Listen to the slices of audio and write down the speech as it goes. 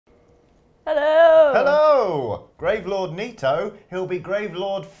Hello! Hello! Gravelord Nito. He'll be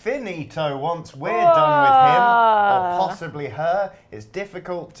Gravelord FINITO once we're done with him. Or possibly her. It's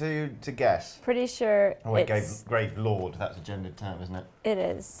difficult to guess. Pretty sure Oh wait, Gravelord. That's a gendered term, isn't it? It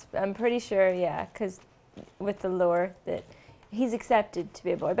is. I'm pretty sure, yeah, because with the lore that he's accepted to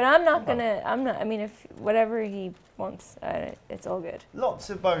be a boy. But I'm not gonna, I mean, if whatever he wants, it's all good. Lots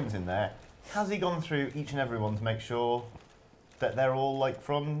of bones in there. Has he gone through each and every one to make sure that they're all like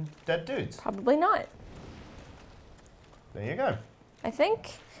from dead dudes? Probably not. There you go. I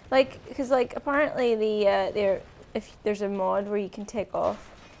think, because apparently if there's a mod where you can take off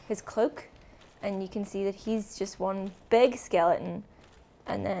his cloak, and you can see that he's just one big skeleton,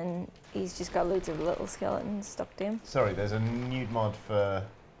 and then he's just got loads of little skeletons stuck to him. Sorry, there's a nude mod for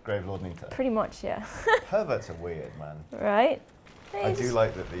Gravelord Nito. Pretty much, yeah. Perverts are weird, man. Right? I do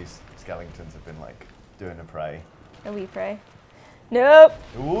like that these skeletons have been like doing a prey. A wee prey. Nope.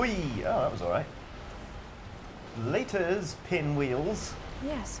 Ooh, oh, that was all right. Laters, pinwheels.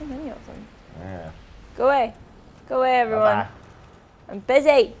 Yeah, so many of them. Yeah. Go away. Go away, everyone. Bye-bye. I'm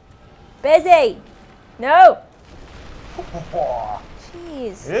busy. Busy. No.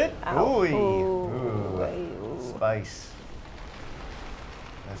 Jeez. Good. Ow. Ooh. Space.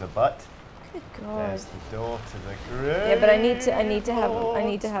 There's a butt. Good God. There's the door to the grave. Yeah, but I need to have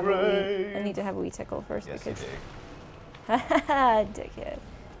a wee tickle first. Yes, because you do. Haha, dickhead.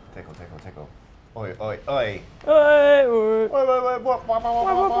 Tickle, tickle, tickle. Oi, oi, oi. Oi, Wait, I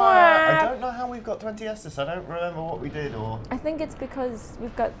don't know how we've got 20 Estus. I don't remember what we did, or. I think it's because we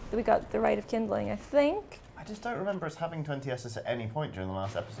got the right of kindling. I think. I just don't remember us having 20 Estus at any point during the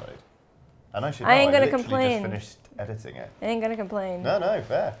last episode. And I should know. I ain't gonna literally complain. Just finished editing it. I ain't gonna complain. No,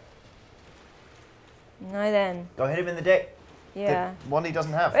 fair. No then. Go hit him in the dick. Yeah. The one he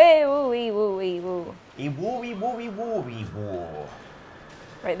doesn't have. Hey, woo wee woo wee woo. Woo.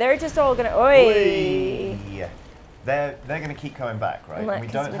 Right, they're just all gonna. Oi. They're gonna keep coming back, right? Unless, we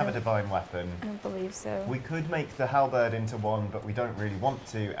don't have a divine weapon. I don't believe so. We could make the halberd into one, but we don't really want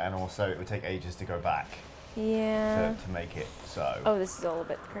to, and also it would take ages to go back. Yeah. To make it so. Oh, this is all a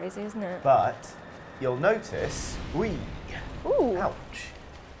bit crazy, isn't it? But you'll notice, Ooh. Ouch.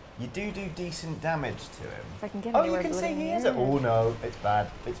 You do decent damage to him. If I can get oh, you anywhere can see bloody he is. near. Oh no, it's bad.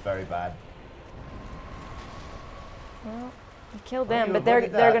 It's very bad. Well, I killed Oh, them, you but they're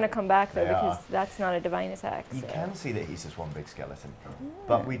avoided gonna come back though They because are. that's not a divine attack. You so. can see that he's just one big skeleton. Yeah.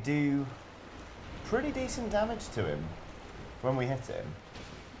 But we do pretty decent damage to him when we hit him.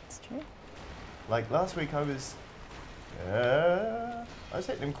 It's true. Like last week I was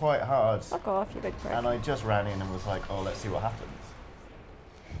hitting him quite hard. Fuck off, you big prick. And I just ran in and was like, oh, let's see what happens.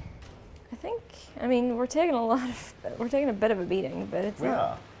 I mean, we're taking a bit of a beating, but it's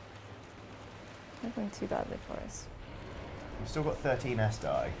not going too badly for us. We've still got 13 S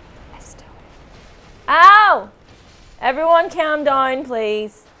die. Ow! Everyone calm down,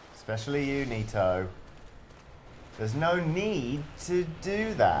 please. Especially you, Nito. There's no need to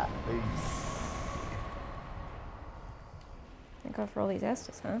do that. Thank God for all these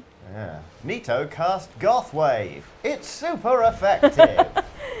Estus, huh? Yeah. Nito cast Goth Wave. It's super effective.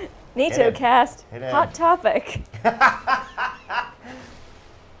 Nito cast Hot Topic.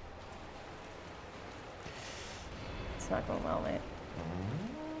 It's not going well, mate.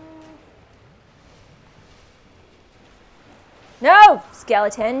 No!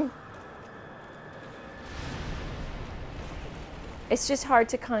 Skeleton! It's just hard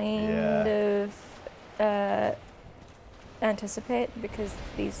to kind of anticipate because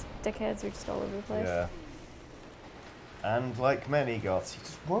these dickheads are just all over the place. Yeah. And like many goths, he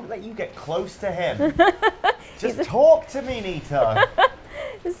just won't let you get close to him. Just talk to me, Nito.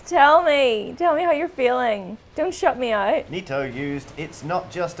 Just tell me how you're feeling. Don't shut me out. Nito used "It's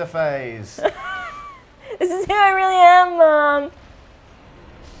not just a phase." This is who I really am, Mom.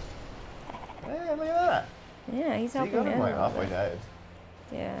 Yeah, look at that. Yeah, he's So you helping got me him out like a little halfway bit. dead.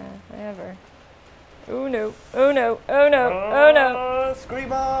 Yeah, whatever. Oh no, oh no, oh no, oh no.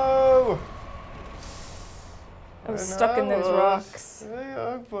 Screamo! I was stuck in those rocks.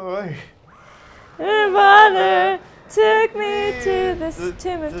 Oh boy. And Father took me to the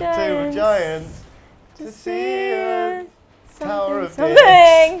tomb of giants. Tomb of Giants. To see a tower of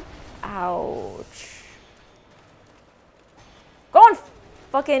something. Ouch. Go on,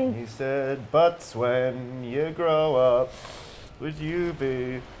 fucking. He said, "But when you grow up, would you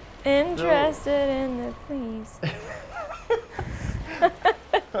be Interested in the please."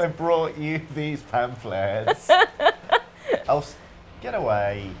 I brought you these pamphlets. Get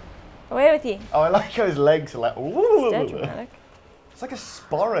away. Away with you. Oh, I like how his legs are like, ooh. It's dead dramatic. It's like a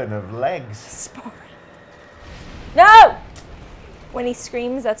sporran of legs. Sporran. No! when he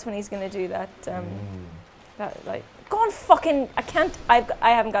screams, that's when he's gonna do that. That like, go on, fucking! I can't. I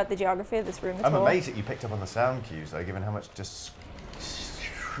haven't got the geography of this room at all. I'm amazed that you picked up on the sound cues, though, given how much just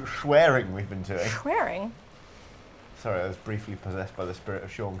swearing we've been doing. Swearing. Sorry, I was briefly possessed by the spirit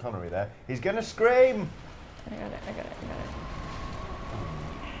of Sean Connery there. He's gonna scream! I got it.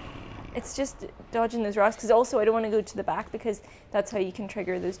 It's just dodging those rocks, because also I don't want to go to the back, because that's how you can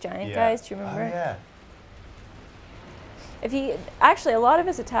trigger those giant guys, do you remember? Oh, yeah. If you, actually a lot of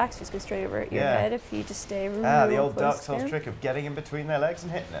his attacks just go straight over your head if you just stay really the old close Dark Souls trick of getting in between their legs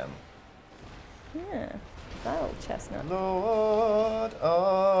and hitting them. Yeah, that old chestnut. Lord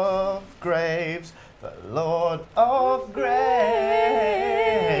of Graves, the Lord of Graves,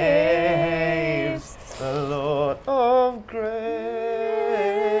 the Lord of Graves,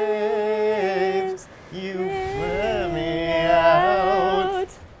 you wear me out.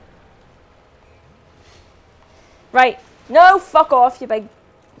 Right, no, fuck off, you big.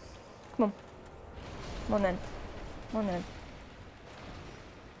 Come on. Come on then. Come on then.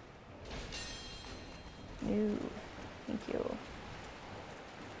 No, thank you.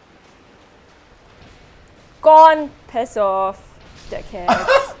 Go on, piss off,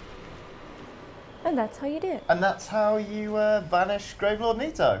 dickheads. And that's how you do it. And that's how you banish Gravelord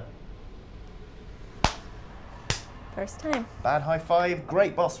Nito. First time. Bad high five,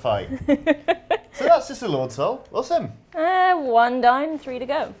 great boss fight. So that's just a Lord Soul. Awesome. 1 down, 3 to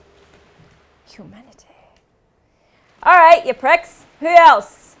go. Humanity. All right, you pricks. Who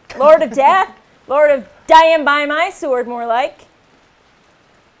else? Lord of Death? Lord of Dying by my sword, more like.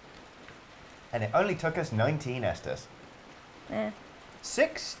 And it only took us 19 Estus.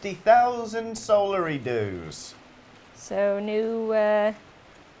 60,000 solary dues. So no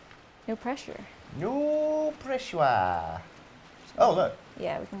pressure. No pressure. Oh, look.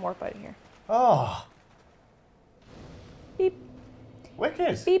 Yeah, we can warp out of here. Oh. Beep.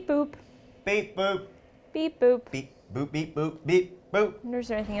 Wicked. Beep boop. Beep boop. Beep boop. Beep boop beep boop beep boop. I wonder is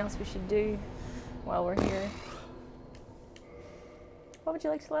there anything else we should do while we're here? What would you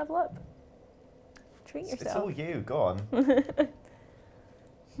like to level up? Treat yourself. It's all you. Go on.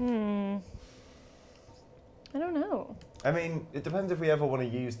 I don't know. I mean, it depends if we ever want to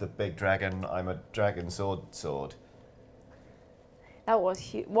use the big dragon. I'm a dragon sword. That was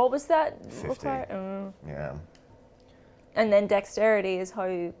huge. What was that? 50. Yeah. And then dexterity is how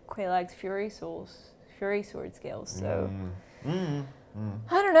Quaelag's Fury Sword scales. So I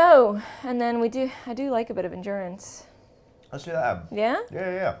don't know. And then I do like a bit of endurance. Let's do that. Yeah?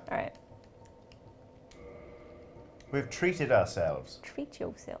 Yeah. All right. We've treated ourselves. Treat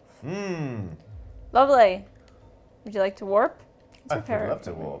yourself. I Lovely. Would you like to warp? would love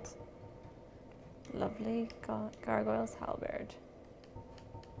to warp. Lovely Gargoyle's Halberd.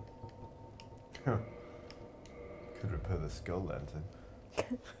 Could repair the skull lantern.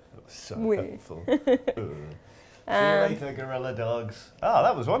 That was so Weird. helpful. See you later, gorilla dogs. Oh,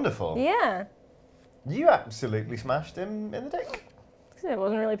 that was wonderful. Yeah. You absolutely smashed him in the dick. Because I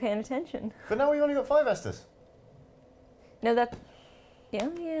wasn't really paying attention. But now we've only got 5 Estus. No, that...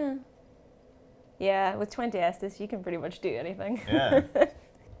 Yeah. Yeah, with 20 Estus, you can pretty much do anything. Yeah.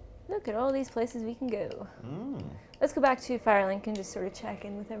 Look at all these places we can go. Let's go back to Firelink and just sort of check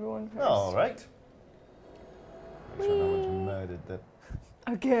in with everyone first. All right. Make sure no one's murdered the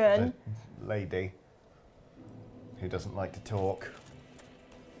lady who doesn't like to talk.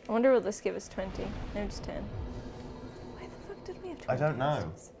 I wonder will this give us 20? No, just 10. Why the fuck did we have 20? I don't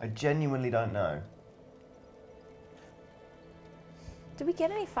know. I genuinely don't know. Did we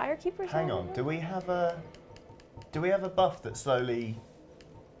get any Firekeepers? Hang on. Do we have a buff that slowly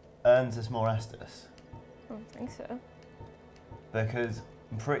earns us more Estus? I don't think so. Because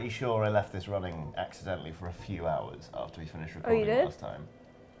I'm pretty sure I left this running accidentally for a few hours after we finished recording you did? last time.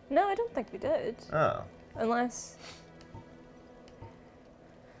 No, I don't think we did. Oh. Unless...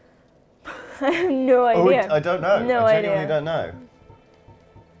 I have no idea. I don't know. No I genuinely idea. don't know.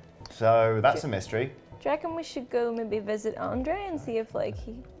 So that's a mystery. Do you reckon we should go maybe visit Andre and see if like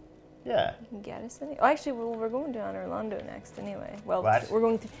he can get us anything? Oh, actually, we're going to Anne Orlando next anyway. Well, we're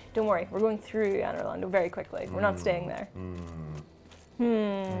going. Don't worry, we're going through Anne Orlando very quickly. We're not staying there.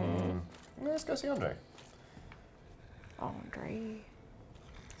 Let's go see Andre. Andre.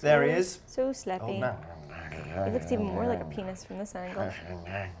 There he is. So slappy. Oh, no. He looks even more like a penis from this angle.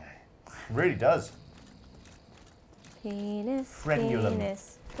 Really does. Penis. Frenulum.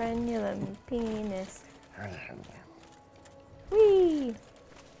 Penis. Frenulum. Penis. Whee!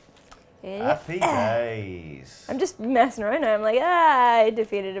 Happy days. I'm just messing around now. I'm like, I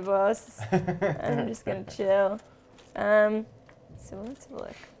defeated a boss. I'm just gonna chill. So let's have a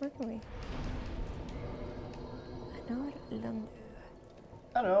look. Where can we? Anor Lando.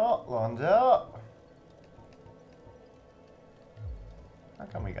 Hello, Londo. How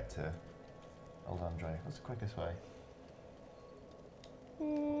can we get to Old Andre? What's the quickest way?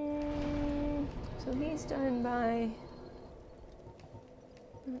 So he's down by...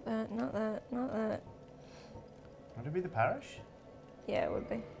 Not that, not that, not that. Would it be the parish? Yeah, it would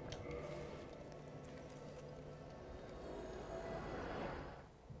be.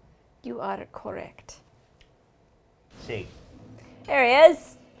 You are correct. See. There he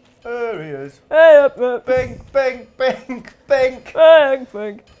is. There he is. Hey, up, up. Bing, bing, bing, bing. Bang,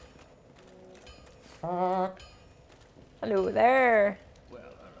 bang. Fuck. Hello there.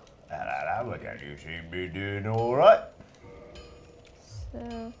 Hello, look at you seem to be doing alright.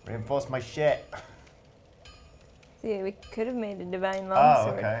 So, Reinforce my shit. see, we could have made a divine Oh,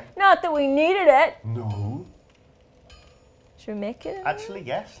 longsword. okay. Not that we needed it. No. Should we make it? Actually,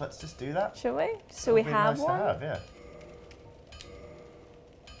 yes, let's just do that. Should we? So we That'd be have nice one? to have, yeah.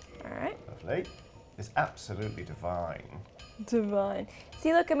 Alright. Lovely. It's absolutely divine. Divine.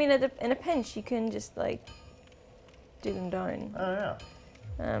 See, look, I mean, in a pinch, you can just, like, do them down. Oh, yeah.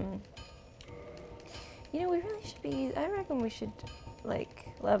 You know, we really should be, I reckon we should, like,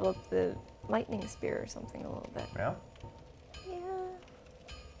 level up the lightning spear or something a little bit. Yeah? Yeah.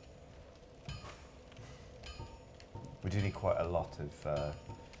 We do need quite a lot of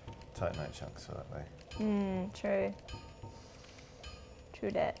titanite chunks for that, though. True.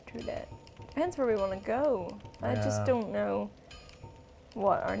 True that, true that. Depends where we want to go. I just Yeah. don't know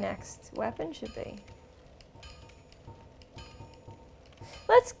what our next weapon should be.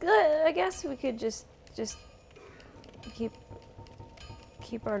 Let's, I guess we could just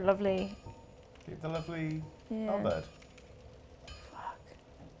keep our lovely, Keep the lovely yeah. halberd. Fuck.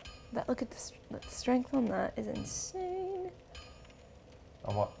 That, look at the strength on that is insane.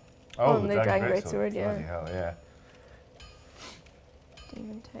 On what? On the the Dragon Greatsword. Greatsword, yeah. Bloody hell, yeah.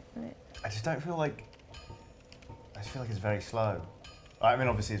 Demon Technite. I just don't feel like... I just feel like it's very slow. I mean,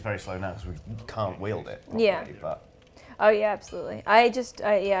 obviously it's very slow now because we can't wield it properly, Yeah. but... Oh yeah, absolutely. I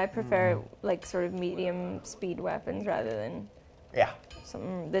prefer like sort of medium speed weapons rather than Yeah.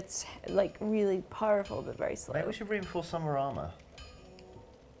 something that's like really powerful but very slow. Maybe we should reinforce summer armour.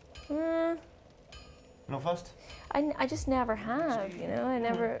 Mm, Not first? I just never have, you know.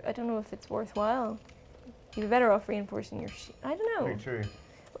 I don't know if it's worthwhile. You'd be better off reinforcing your I don't know. Very true.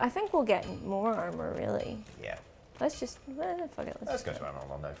 I think we'll get more armor really. Yeah. Let's just fuck it. Let's go to Animal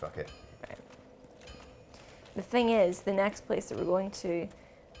Londo, fuck it. Right. The thing is, the next place that we're going to,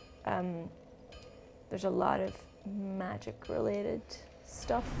 there's a lot of magic-related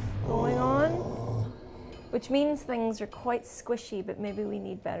stuff going on, which means things are quite squishy, but maybe we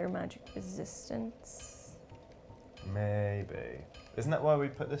need better magic resistance. Maybe. Isn't that why we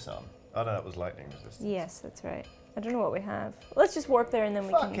put this on? Oh no, that was lightning resistance. Yes, that's right. I don't know what we have. Let's just warp there and then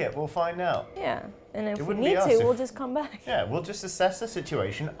we can... Fuck it, we'll find out. Yeah, and if we wouldn't need be us to, if- we'll just come back. Yeah, we'll just assess the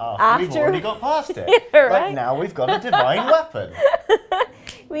situation after we've After- already got past it. Yeah, right. Like now we've got a divine weapon.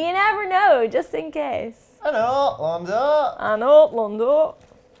 We never know, just in case. Hello, Londo. I know, Londo.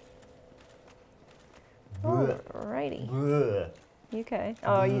 Alrighty. Bleh. You okay?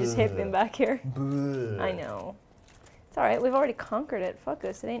 Oh, you just hit them back here. Bleh. I know. It's alright, we've already conquered it. Fuck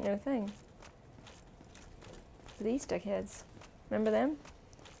this, it ain't no thing. These dickheads. Remember them?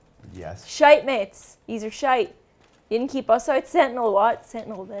 Yes. Shite, mates. These are shite. You didn't keep us out. Sentinel what?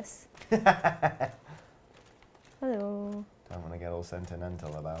 Sentinel this. Hello. Don't want to get all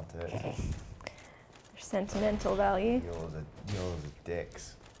sentimental about it. There's sentimental value. Yours are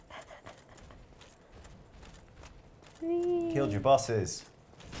dicks. Killed your bosses.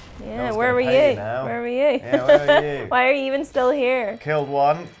 Yeah, was where gonna were pay you? you now. Where were you? Yeah, where are you? Why are you even still here? Killed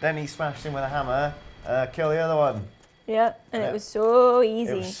one, then he smashed him with a hammer. Kill the other one. Yeah, and Yeah. it was so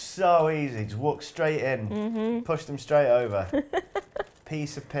easy. It was so easy. Just walk straight in. Pushed him straight over.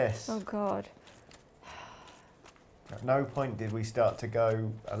 Piece of piss. Oh god. At no point did we start to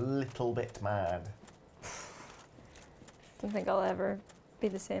go a little bit mad. Don't think I'll ever be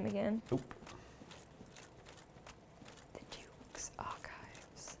the same again. Oop. The Duke's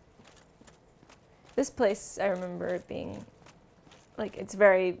Archives. This place, I remember it being, like, it's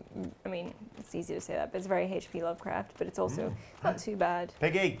very, I mean, it's easy to say that, but it's very HP Lovecraft, but it's also not too bad.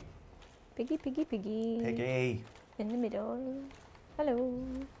 Piggy! Piggy, piggy, piggy. Piggy! In the middle. Hello.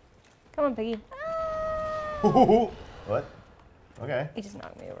 Come on, Piggy. What? Okay. He just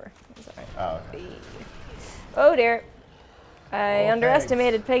knocked me over. It's alright. Oh, okay. Oh dear. I Oh,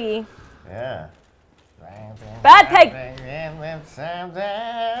 underestimated Piggy. Yeah. Bad pig!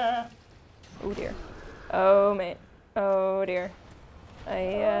 Oh dear. Oh mate. Oh dear.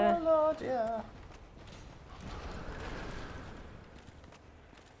 Oh Lord, yeah.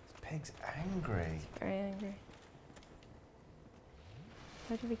 pig's angry. He's very angry.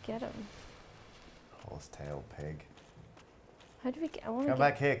 How do we get him? Horsetail pig. How do we get? I want to Come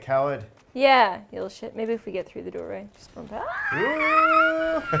back here, coward. Yeah, you little shit. Maybe if we get through the doorway, just run past.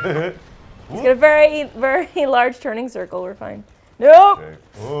 Ooh. He's got a very, very large turning circle. We're fine. Nope. Okay.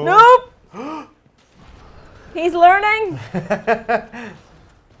 Nope. He's learning. Bad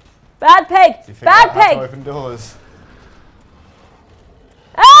pig. Bad pig. Open doors.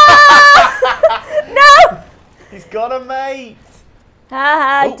 Ah! No. He's got a mate.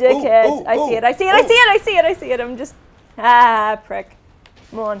 Haha, dickhead. Ooh, ooh, I see it. I see it. ooh. I see it. I see it. I see it. I'm just. Ah, prick.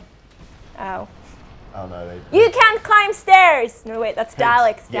 Come on. Ow. Oh no, You can't climb stairs! No, wait, that's Pigs,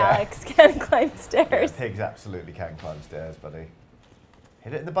 Daleks. yeah. Daleks can't climb Yeah, stairs. pigs absolutely can climb stairs, buddy.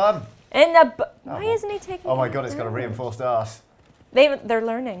 Hit it in the bum. In the why well. isn't he taking Oh my it god, it's got a down? reinforced arse. They're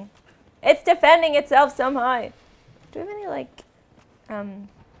learning. It's defending itself somehow. Do we have any, like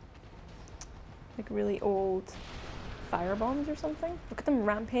really old fire bombs or something? Look at them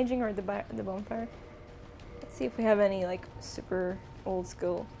rampaging or the bonfire. Let's see if we have any, like, super old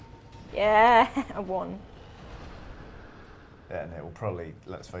school. Yeah, a one. Yeah, and it will probably,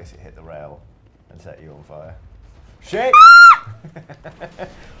 let's face it, hit the rail and set you on fire. Shit!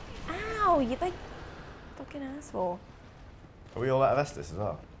 Ow, you like fucking asshole. Are we all out of Estus as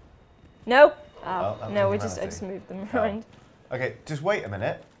well? No. Oh, Oh, that no, was I humanity. just moved them Oh. around. Okay, just wait a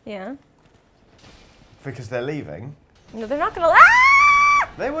minute, Yeah. because they're leaving. No, they're not gonna. Ah!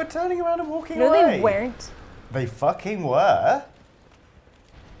 They were turning around and walking No, away. they weren't. They fucking were.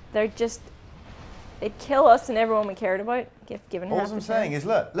 They're just. They'd kill us and everyone we cared about. Given All half I'm the saying chance.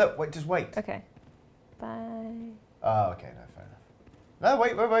 is, look, wait, just wait. Okay. Bye. Oh, okay, no, fair enough. No,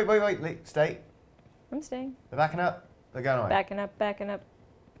 wait, stay. I'm staying. They're backing up. They're going away. Backing up, backing up.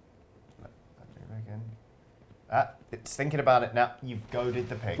 Again. Ah, it's thinking about it now. You've goaded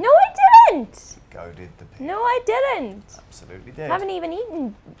the pig. No, I didn't. Goaded the pig. No, I didn't. Absolutely did. Haven't even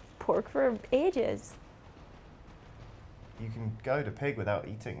eaten pork for ages. You can goad a pig without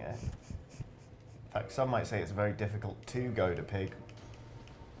eating it. In fact, some might say it's very difficult to goad a pig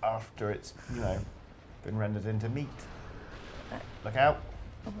after it's, been rendered into meat. Look out.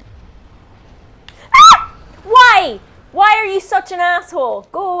 Ah! Why? Why are you such an asshole?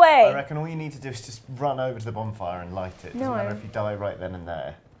 Go away. I reckon all you need to do is just run over to the bonfire and light it. Doesn't No, matter if you die right then and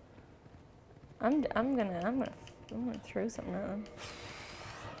there. I'm gonna throw something at him.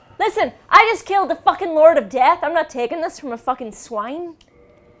 Listen, I just killed the fucking Lord of Death. I'm not taking this from a fucking swine.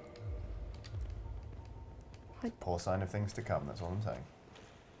 Poor sign of things to come, that's all I'm saying.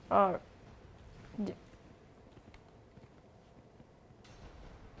 Oh.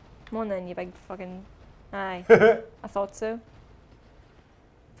 Come on then, you big fucking... Aye. I thought so.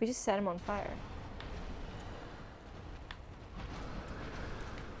 If we just set him on fire.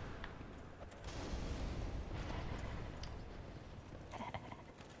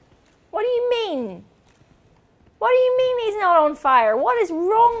 What do you mean? What do you mean he's not on fire? What is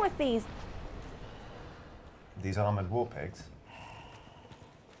wrong with these? These armoured war pigs.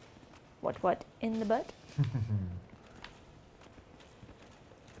 What? In the butt?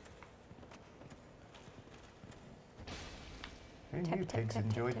 Who knew pigs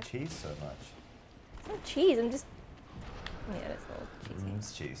enjoyed cheese so much? It's not cheese, I'm just... Yeah, it's a little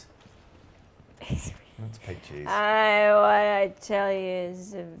cheesy. It's cheese. It's pig cheese. What I tell you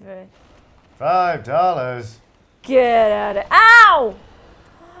is... $5. Get out of... Ow!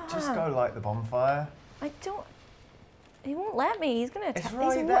 Just go light the bonfire. I don't... He won't let me. He's gonna attack. It's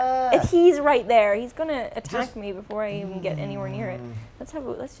right there. He's right there. He's gonna attack me before I even get anywhere near it. Let's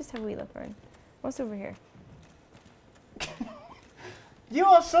just have a wee look around. What's over here? You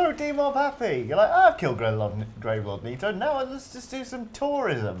are so demob happy. You're like, I've killed Gravelord Nito. Now let's just do some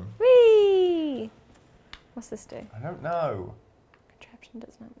tourism. Whee! What's this do? I don't know. Contraption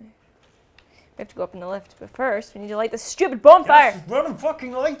does not move. We have to go up in the lift, but first we need to light the stupid bonfire. Yes, run and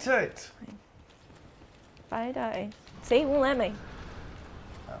fucking light it. If I die. See, he won't let me.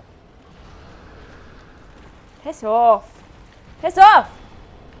 Oh. Piss off. Piss off!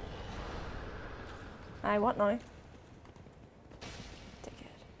 Aye, what now?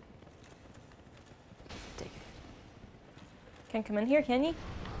 Dickhead. Can't come in here, can you?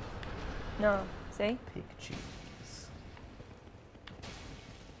 No. See? Pig cheese.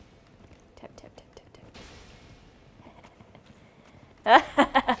 Tap, tap, tap, tap,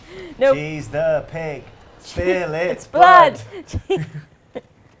 tap. Nope. Cheese the pig. Feel It's its blood. You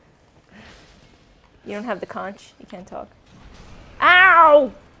don't have the conch. You can't talk.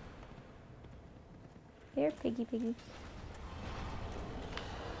 Ow! Here, piggy, piggy.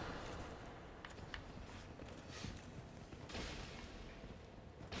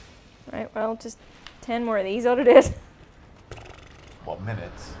 Right, well, just 10 more of these ought to do it. What,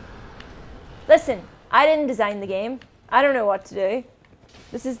 minutes? Listen, I didn't design the game. I don't know what to do.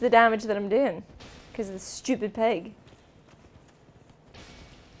 This is the damage that I'm doing because of the stupid pig.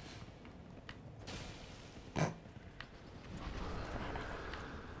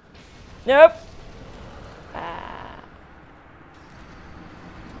 Nope.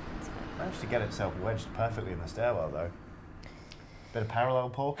 Managed to get itself wedged perfectly in the stairwell, though. Bit of parallel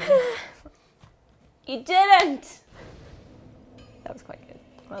parking. You didn't! That was quite good.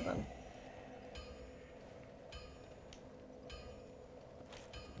 Well done.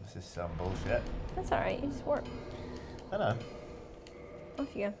 This is some bullshit. That's alright, you just warp. I know. Off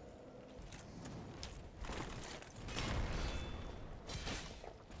you go.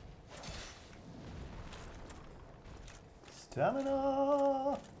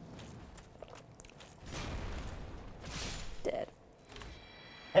 Stamina! Dead.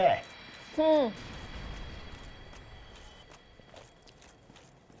 Hey!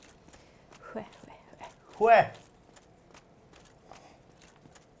 Where?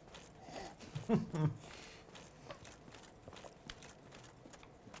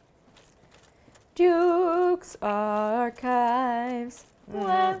 Duke's Archives.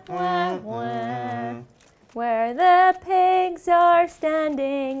 Wah, wah, wah. Where the pigs are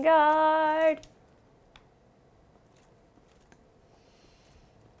standing guard.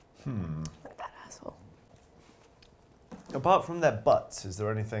 Look at that asshole. Apart from their butts, is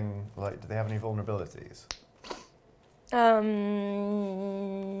there anything, like, do they have any vulnerabilities?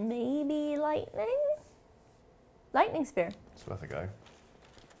 Maybe lightning? Lightning spear. It's worth a go.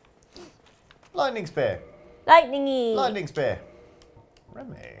 Lightning spear! Lightning-y! Lightning spear!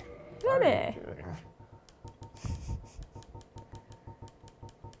 Remy. What are Remy. you doing?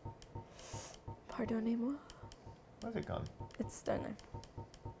 Pardonnez-moi. Where's it gone? It's down there.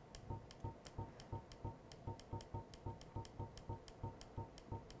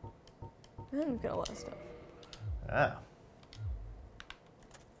 And we've got a lot of stuff. Ah.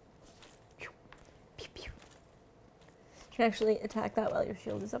 Pew, pew. You can actually attack that while your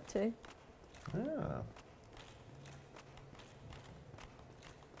shield is up too. Ah.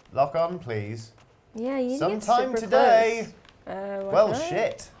 Lock on, please. Yeah, you need Sometime to get super today. close. Well, what's that?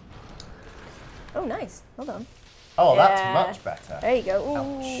 shit. Oh, nice. Hold on. Oh, Yeah. that's much better. There you go. Ooh.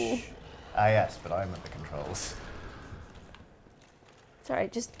 Ouch. Ah, yes, but I'm at the controls. It's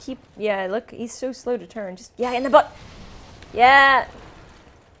alright, just keep... Yeah, look, he's so slow to turn. Just... Yeah, in the butt! Yeah!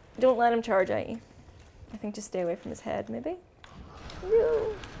 Don't let him charge at you. I think just stay away from his head, maybe?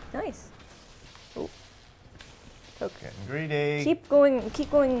 Woo. Nice. Oh. Poke. Getting greedy. Keep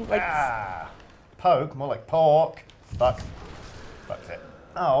going, like... Ah. Poke, more like pork. Fuck. Fucked it.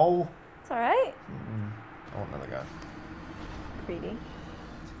 Oh. It's alright. I want another go. Greedy.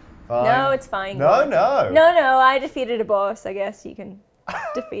 Fine. No, it's fine. No, no. No, I defeated a boss. I guess you can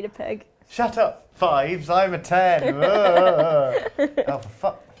defeat a pig. Shut up, fives. I'm a 10. Oh, for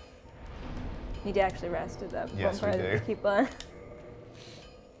fuck. You need to actually rest at that Yes, one we part do. that keep on.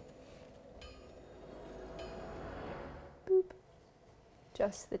 Boop.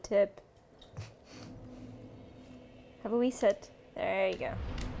 Just the tip. Have a wee sit. There you go.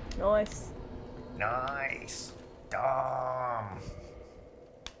 Nice. Nice. Dumb.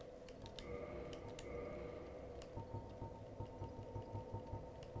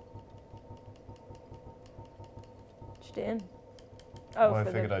 What you doing? Oh, Well, I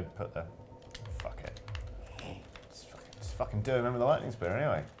for figured the... I'd put the... Fuck it. Just fucking do it. Remember the lightning spear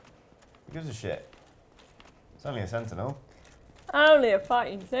anyway. Who gives a shit? It's only a sentinel. Only a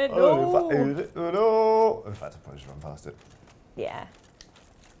fighting set. Oh, in fact, I probably just run past it. Yeah.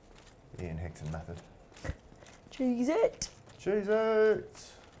 Ian Hickton method. Cheese it. Cheese it!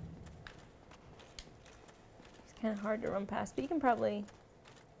 It's kind of hard to run past, but you can probably...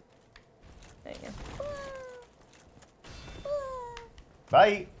 There you go.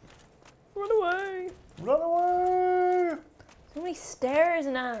 Bye! Run away! Run away! So many stairs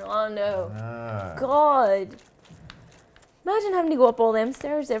in Orlando. Ah. God. Imagine having to go up all them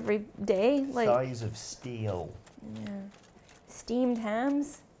stairs every day. Like, Size of steel. yeah. Steamed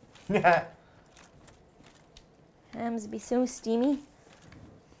hams. Yeah. Hams would be so steamy.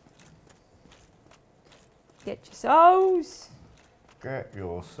 Get your sauce. Get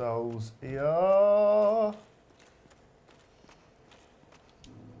your souls here.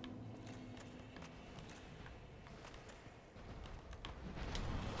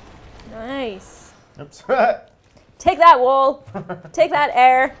 Nice. Oops. Take that wall. Take that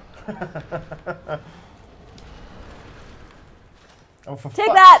air. Oh, for Take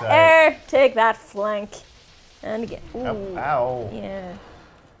fuck's that sake. air. Take that flank. And again. Ooh. Ow. Ow. Yeah.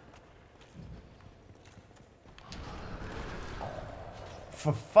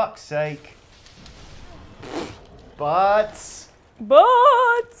 for fuck's sake. Butts.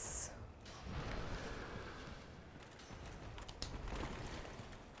 Butts!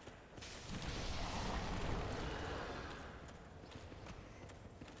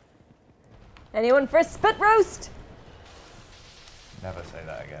 Anyone for a spit roast? Never say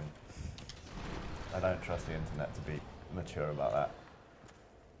that again. I don't trust the internet to be mature about that.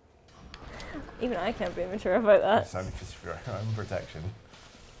 Even I can't be mature about that. It's only just for your own protection.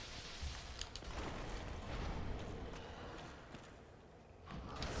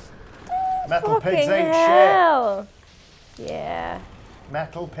 Metal pigs ain't hell. Shit. Yeah.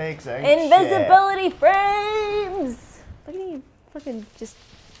 Metal pigs ain't Invisibility frames! Look at you fucking just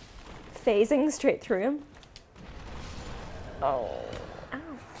phasing straight through him. Oh. Ow.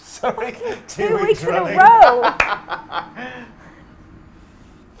 Sorry, Two weeks running. in a row!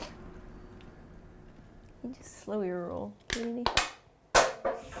 You just slow your roll, really.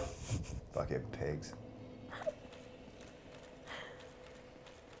 Fucking pigs.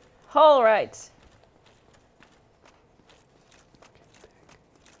 All right.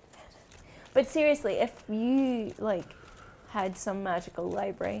 But seriously, if you like had some magical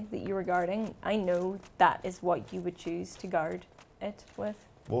library that you were guarding, I know that is what you would choose to guard it with.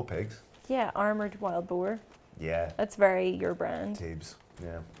 War pigs. Yeah, armored wild boar. Yeah. That's very your brand. Tubes.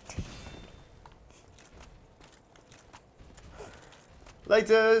 Yeah.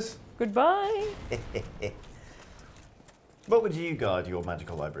 Laters. Goodbye. What would you guard your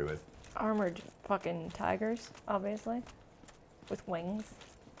magical library with? Armored fucking tigers, obviously, with wings.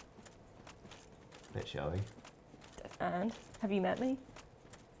 Bit showy. And have you met me?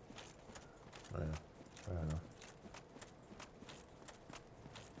 Yeah, fair enough.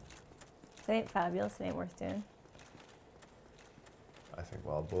 If it ain't fabulous, it ain't worth doing. I think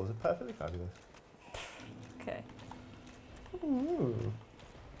wild boars are perfectly fabulous. Okay. Ooh.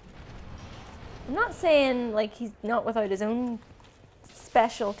 I'm not saying like he's not without his own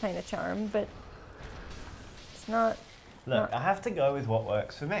special kind of charm, but it's not. Look, I have to go with what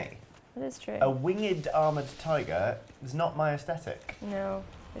works for me. That is true. A winged armoured tiger is not my aesthetic. No,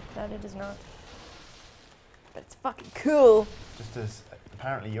 it is not. But it's fucking cool. Just as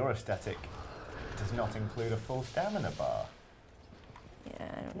apparently your aesthetic does not include a full stamina bar.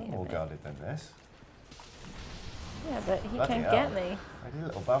 Yeah, I don't need More it. guarded than this. Yeah, but he Bloody can't hell. get me. I did a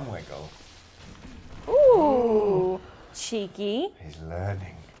little bum wiggle. Ooh, cheeky. He's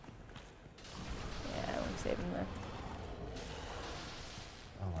learning. Yeah, I'm saving that.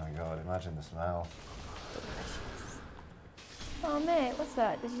 Oh my god, imagine the smell. Delicious. Oh mate, what's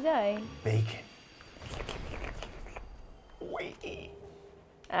that? Did you die? Bacon. Wait.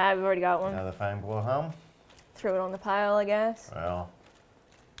 Ah, we've already got one. Another fangboy home? Throw it on the pile, I guess. Well.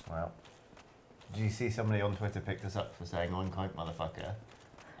 Did you see somebody on Twitter picked us up for saying oink oink motherfucker?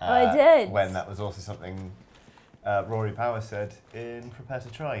 Oh, I did. When that was also something Rory Power said in Prepare to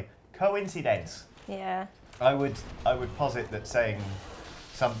Try. Coincidence. Yeah. I would posit that saying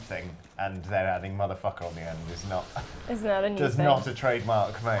something and then adding motherfucker on the end is not It's not a new does thing. not a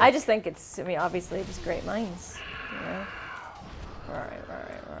trademark, mate. I just think it's, I mean, obviously just great minds, you know.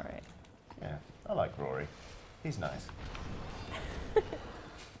 Right. Yeah, I like Rory. He's nice.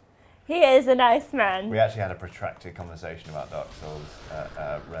 He is a nice man. We actually had a protracted conversation about Dark Souls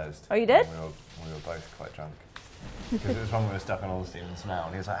Rezzed. Oh, you did? We were both quite drunk. Because it was when we were stuck on all the Steven Smell,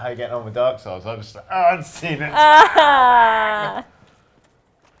 and he was like, how are you getting on with Dark Souls? I was just like, oh, I've seen it. Ah.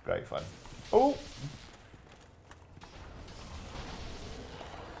 Great fun. Oh!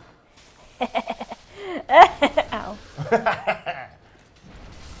 Ow.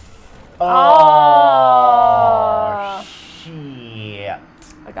 Oh, shit.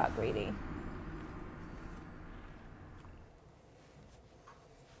 I got greedy.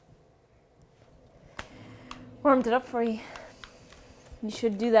 Warmed it up for you. You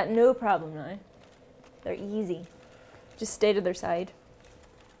should do that no problem now. They're easy. Just stay to their side.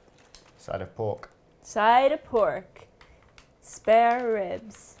 Side of pork. Side of pork. Spare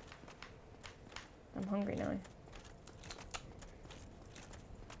ribs. I'm hungry now.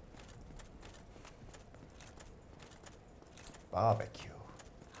 Barbecue.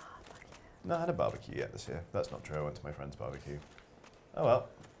 No, I had a barbecue yet this year. That's not true. I went to my friend's barbecue. Oh well.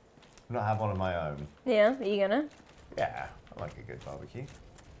 I've not had one of my own. Yeah, are you gonna? Yeah, I like a good barbecue.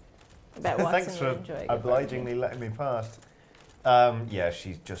 I bet Watson Thanks would for enjoy a good obligingly letting me past. Yeah,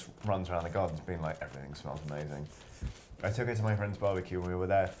 she just runs around the gardens being like, everything smells amazing. I took her to my friend's barbecue and we were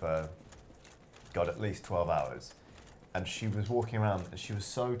there for, God, at least 12 hours. And she was walking around and she was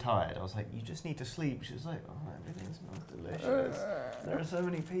so tired. I was like, you just need to sleep. She was like, oh, everything smells delicious. There are so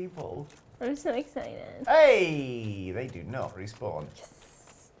many people. I'm so excited. Hey! They do not respawn. Yes.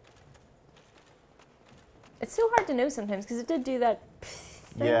 It's so hard to know sometimes because it did do that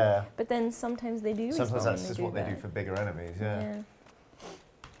thing, Yeah. but then sometimes they do Sometimes respawn that's when just do what they do that. for bigger enemies, yeah.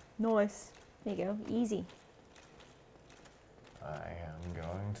 Nice. There you go. Easy. I am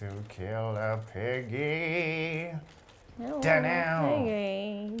going to kill a piggy. No, Da-now.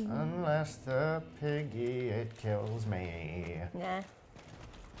 piggy. Unless the piggy, it kills me. Nah.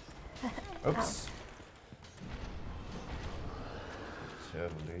 Oops.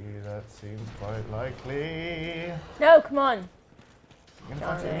 Actually, that seems quite likely. No, come on. I'm gonna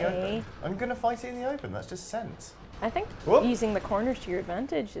fight it in the Johnny. open. I'm gonna fight it in the open. That's just sense. I think Whoop. using the corners to your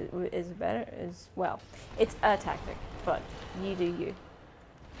advantage is better. Well, it's a tactic, but you do you.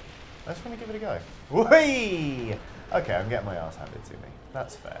 I just want to give it a go. Whee! Okay, I'm getting my ass handed to me.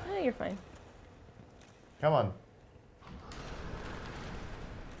 That's fair. Oh, you're fine. Come on.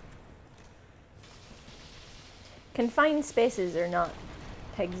 Confined spaces are not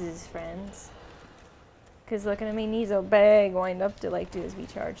pigs' friends. Because looking at me, he's a big wind up to like do his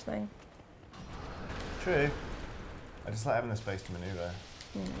recharge thing. True. I just like having the space to maneuver.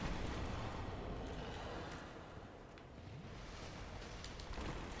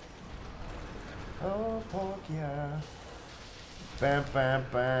 Oh, pork, yeah. Bam, bam,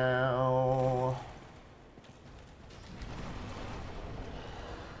 bam.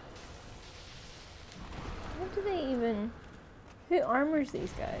 What do they even... Who armors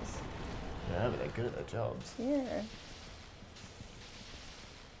these guys? Yeah, but they're good at their jobs. Yeah.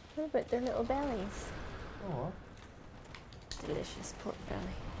 What about their little bellies? Oh. Delicious pork belly.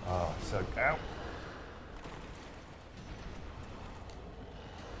 Oh, so... Ow.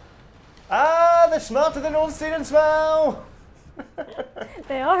 Ah, they're smarter than old students smell!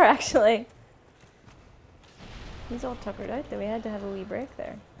 They are actually. He's all tuckered out though. We had to have a wee break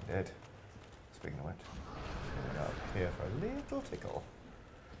there. I did. Speaking of which, going up here for a little tickle.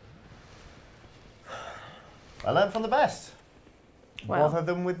 I learned from the best. Wow. Bother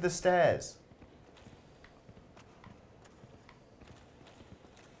them with the stairs.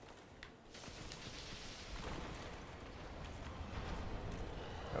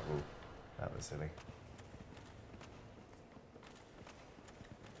 Oh, that was silly.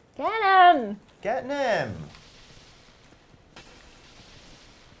 Get him! Getting him!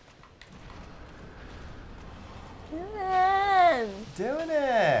 Get him! Doing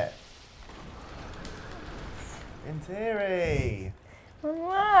it! In theory. One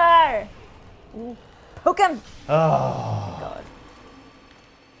more! Ooh, poke him! Oh. God.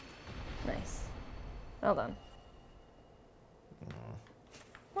 Nice. Well done.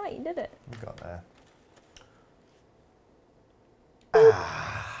 Right, you did it. We got there.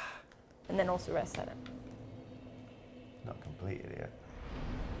 And then also rest at it. Not completed yet.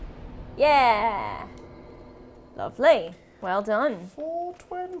 Yeah! Lovely. Well done.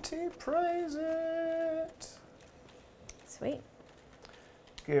 420, praise it! Sweet.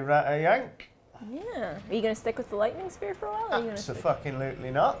 Give that a yank. Yeah. Are you going to stick with the lightning spear for a while? Or are you gonna switch?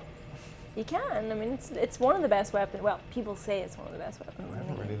 Absolutely not. You can. I mean, it's one of the best weapons. Well, people say it's one of the best weapons. I in the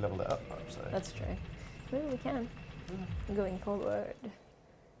haven't game. really leveled it up much, so. That's true. Maybe we can. Going forward.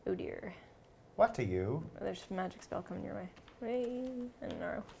 Oh dear. What are you? Oh, there's a magic spell coming your way. Ray and an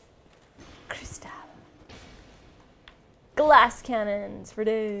arrow. Crystal. Glass cannons for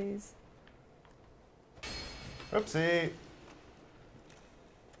days. Oopsie.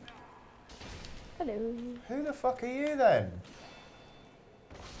 Hello. Who the fuck are you then?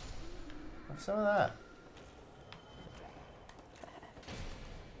 Have some of that.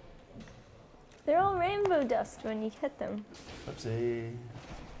 They're all rainbow dust when you hit them. Oopsie.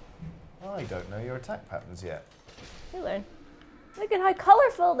 I don't know your attack patterns yet. You learn. Look at how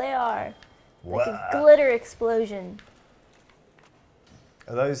colourful they are. Like a Wah. glitter explosion.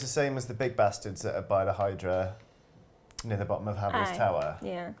 Are those the same as the big bastards that are by the Hydra near the bottom of Havel's Aye. Tower?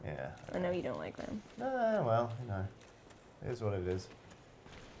 Yeah. Yeah. I know you don't like them. No, well, you know. It is what it is.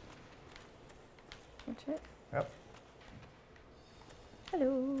 Watch it. Yep.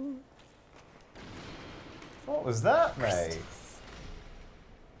 Hello. What was that, mate? Christus.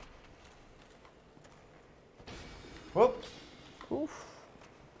 Whoop. Oof.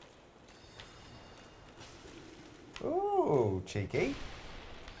 Ooh, cheeky.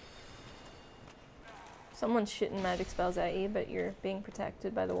 Someone's shooting magic spells at you, but you're being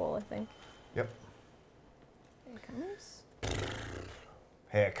protected by the wall, I think. Yep. Here it comes.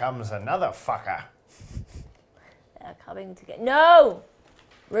 Here comes another fucker. They're coming to get... No!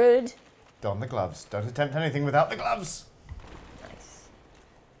 Rude. Don the gloves. Don't attempt anything without the gloves. Nice.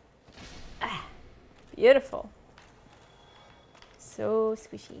 Ah, beautiful. So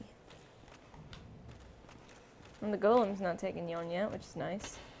squishy. And the golem's not taking you on yet, which is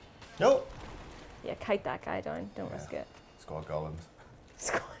nice. Nope. Yeah, kite that guy down. Don't risk it. Squad golems.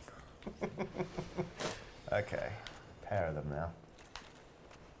 Squad. Okay, pair of them now.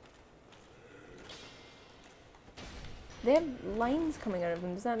 They have lines coming out of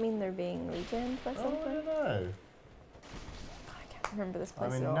them. Does that mean they're being regened by something? Oh, I don't know. I can't remember this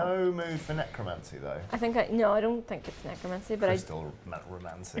place I'm at in all. no mood for necromancy though. No, I don't think it's necromancy, but Crystal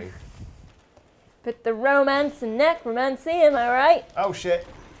romancy. Put the romance in necromancy, am I right? Oh shit.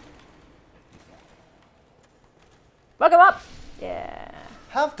 Fuck him up! Yeah.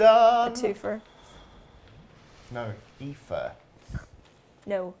 Have done. A twofer. No, ether.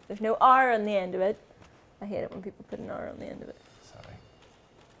 No, there's no R on the end of it. I hate it when people put an R on the end of it. Sorry.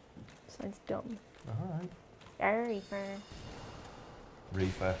 Sounds dumb. Alright. Reefer.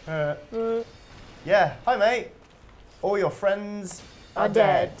 Reefer. Yeah, hi mate. All your friends are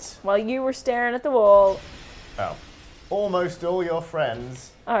dead. While you were staring at the wall. Oh. Almost all your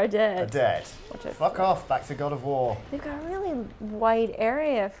friends Are dead. are dead. Watch out. Fuck off, back to God of War. They've got a really wide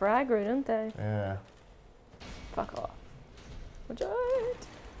area for aggro, don't they? Yeah. Fuck off. Watch out.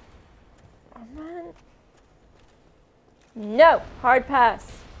 Oh man. No! Hard pass.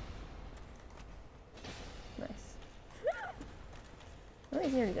 Nice. Oh,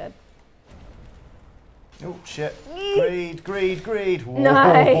 he's nearly dead. Oh shit. Greed, greed, greed. Whoa.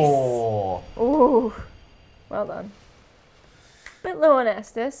 Nice. Ooh. Well done. Bit low on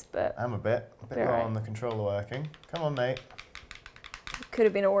Estes, but I'm a bit low right. on the controller working. Come on, mate. could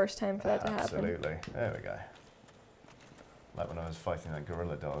have been a worse time for that to happen. Absolutely. There we go. Like when I was fighting that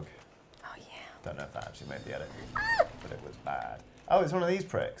gorilla dog. Oh yeah. Don't know if that actually made the edit, but it was bad. Oh, it's one of these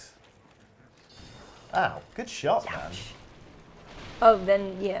pricks. Ow, good shot, man. Oh,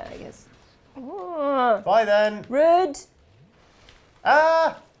 then, yeah, I guess. Oh, Bye then. rude!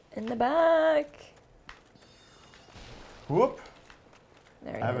 Ah! In the back. Whoop.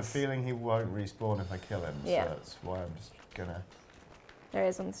 There he I have a is. feeling he won't respawn if I kill him, Yeah. so that's why I'm just gonna... There he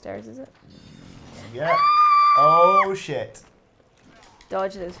is on the stairs, is it? Yeah. Oh, shit.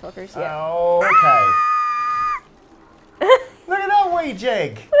 Dodge those fuckers, yeah. Oh, okay. Look at that wee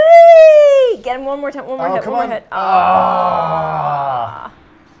jig. Whee! Get him one more time, one more hit, come one on. more hit. Ah.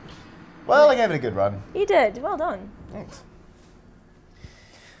 Well, I gave it a good run. You did, well done. Thanks.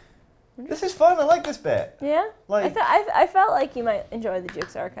 This is fun, I like this bit. Yeah? Like, I felt like you might enjoy the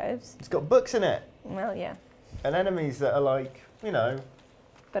Jukes Archives. it's got books in it. Well, yeah. And enemies that are like, you know,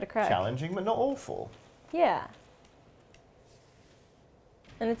 Bit of crack. challenging but not awful. Yeah.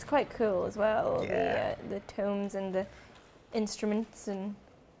 And it's quite cool as well. Yeah. The tomes and the instruments and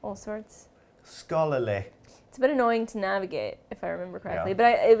all sorts. Scholarly. It's a bit annoying to navigate, if I remember correctly.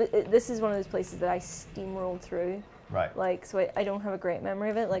 Yeah. But this is one of those places that I steamrolled through. Right. Like, so I don't have a great memory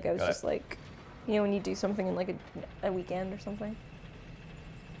of it. Like, I was Got just like, you know, when you do something in like a weekend or something.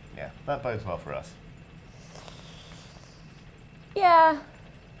 Yeah, that bodes well for us. Yeah.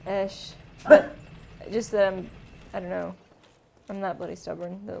 Ish. But just that I don't know. I'm that bloody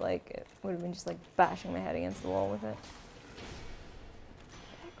stubborn that like it would have been just like bashing my head against the wall with it.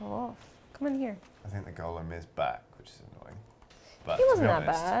 Go off. Come in here. I think the golem is back, which is annoying. But He to wasn't be that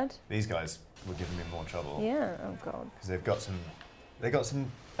honest, bad. These guys were giving me more trouble. Yeah. Oh god. Because they've got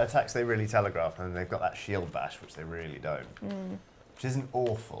some attacks they really telegraph, and then they've got that shield bash, which they really don't. Which isn't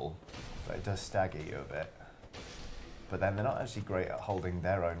awful, but it does stagger you a bit. But then they're not actually great at holding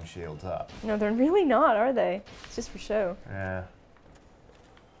their own shields up. No, they're really not, are they? It's just for show. Yeah.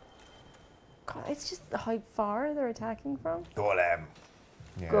 God, it's just how far they're attacking from. Golem.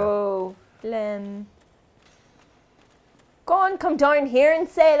 Yeah. Go, Lem. Go on, come down here and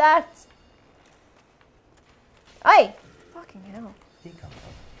say that. Aye. Fucking hell. He comes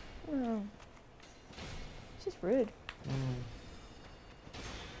up. Oh. It's just rude.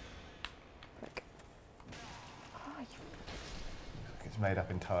 Frick. Oh, you... It's made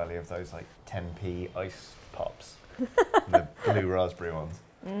up entirely of those like 10p ice pops. The blue raspberry ones.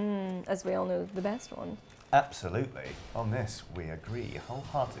 As we all know, the best one. Absolutely. On this, we agree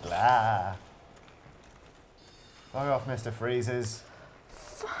wholeheartedly. Ah. Fuck off, Mr. Freezes.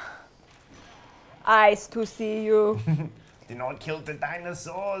 Ice to see you. Do not kill the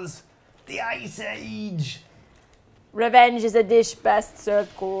dinosaurs. The Ice Age. Revenge is a dish best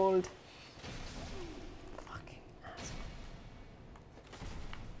served cold. Fucking asshole.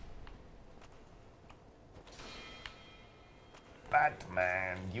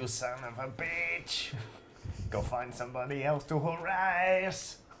 Batman, you son of a bitch. Go find somebody else to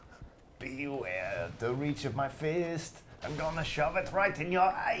harass. Beware the reach of my fist. I'm gonna shove it right in your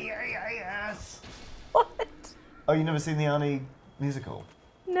ass. What? Oh, you never seen the Arnie musical?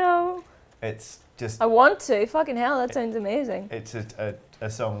 No. It's just... I want to. Fucking hell, that sounds amazing. It's a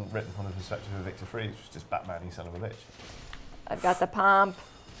song written from the perspective of Victor Fries, which is just Batman, you son of a bitch. I've got the pump.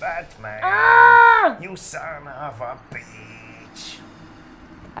 Batman, Ah! you son of a bitch.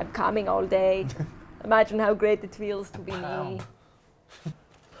 I'm coming all day. Imagine how great it feels to be me.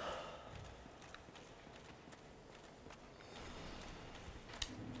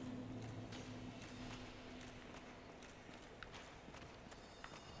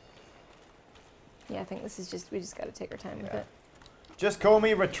 Yeah, I think this is just, we just got to take our time with it. Just call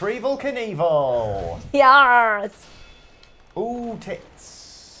me Retrieval Knievel. Yes! Ooh,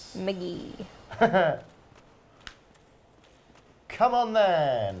 tits. Miggy. Come on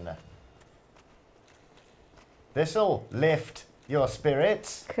then. This'll lift your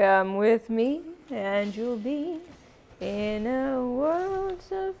spirits. Come with me and you'll be in a world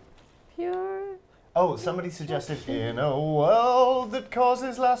of pure... Oh, somebody suggested in a world that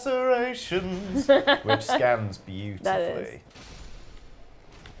causes lacerations, which scans beautifully. That is.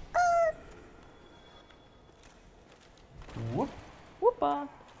 Whoop. Whoopa.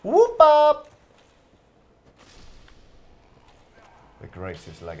 Whoop up! The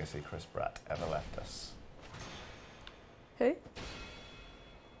greatest legacy Chris Pratt ever left us. Who?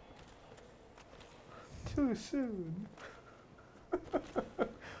 Too soon.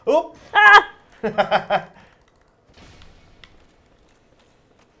 Oh! Ah!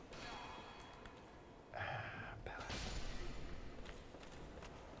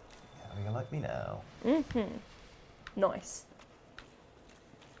 How do you like me now? Mm-hmm. Nice.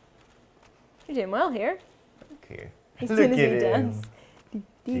 You're doing well here. Okay. As Look soon as at we him. dance.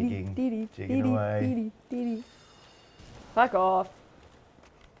 Jigging away. Fuck off.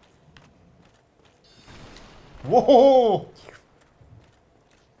 Whoa!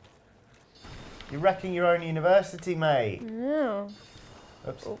 You're wrecking your own university, mate. No.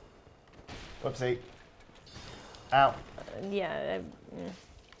 Oops. Oh. Whoopsie. Ow. Yeah.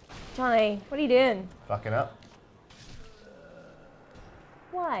 Johnny, what are you doing? Fucking up.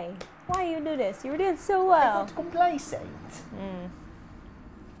 Why? Why you do this? You were doing so well. Complacent.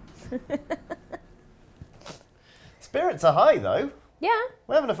 Spirits are high, though. Yeah,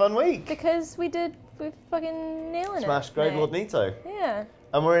 We're having a fun week. because we're fucking nailing Smashed it. Gravelord Nito. Yeah.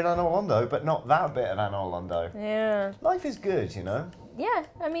 And we're in Anor Londo, but not that bit of Anor Londo. Yeah. Life is good, you know? Yeah,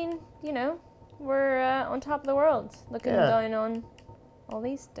 I mean, you know, we're on top of the world, looking down on all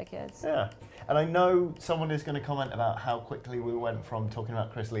these dickheads. Yeah. And I know someone is going to comment about how quickly we went from talking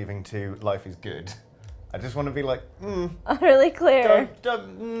about Chris leaving to life is good. I just want to be like, Really clear.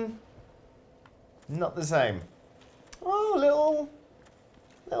 not the same. Oh, little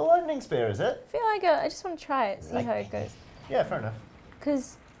lightning spear, is it? I feel like I just want to try it, see how it goes. Yeah, fair enough.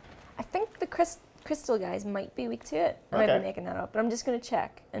 Because I think the crystal guys might be weak to it. I might Okay. be making that up, but I'm just going to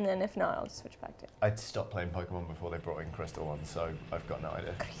check, and then if not, I'll just switch back to it. I'd stopped playing Pokemon before they brought in Crystal ones, so I've got no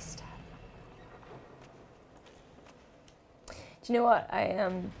idea. Crystal. Do you know what?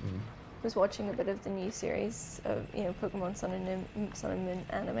 I was watching a bit of the new series of, Pokemon Sun and Moon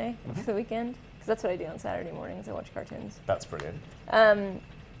anime over the weekend, because that's what I do on Saturday mornings. I watch cartoons. That's brilliant.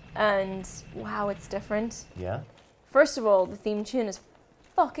 And wow, it's different. Yeah? First of all, the theme tune is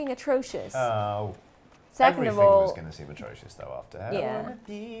fucking atrocious. Oh. Second Everything of all, was going to seem atrocious, though, after. Yeah.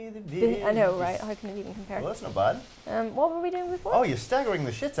 I know, right? How can it even compare? Well, that's not bad. What were we doing before? Oh, you're staggering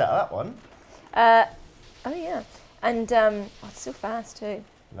the shit out of that one. Oh yeah, and it's so fast too.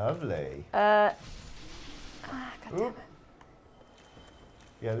 Lovely. God damn Oop. it.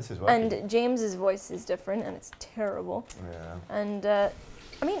 Yeah, this is working. And James's voice is different, and it's terrible. Yeah. And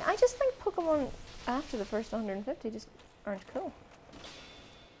I mean, I just think Pokemon after the first 150 just aren't cool.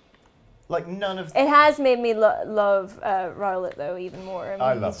 Like, none of... It has made me love Rowlet though even more. I mean,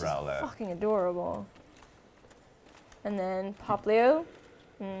 I love he's just Rowlet. fucking adorable. And then Poplio,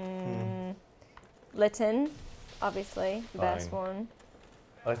 Litten, obviously the best Fine. one.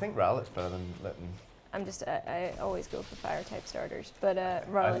 I think Rowlet's better than Litten. I always go for fire type starters, but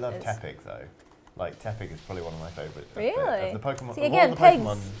Rowlet I love is... Tepig, though. Like, Tepig is probably one of my favourites. Really? Of the Pokemon, See, again, of all the pigs.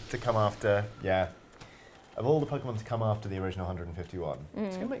 Pokemon to come after... Yeah. Of all the Pokemon to come after the original 151, I'm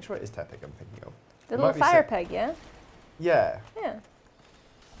just going to make sure it is Tepig I'm thinking of. The It little might be fire si- pig, yeah? Yeah. Yeah.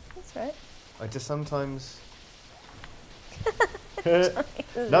 That's right. I just sometimes...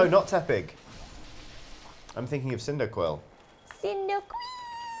 No, not Tepig. I'm thinking of Cyndaquil. Cyndaquil!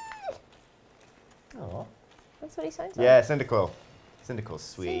 Oh. That's what he sounds like. Yeah, Cyndaquil. Cyndaquil's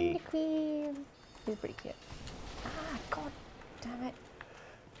sweet. Cyndaquil. He's pretty cute. Ah, god damn it.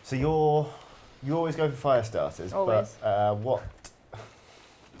 So you always go for fire starters, Always. but what?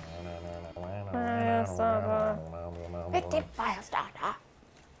 Fire starter. It's a fire starter.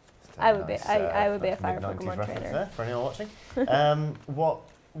 Let's I would be. Nice, I would be a nice fire mid-90s Pokemon reference trainer. there, for anyone watching.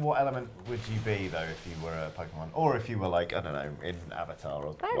 What element would you be though if you were a Pokemon, or if you were like, I don't know, in Avatar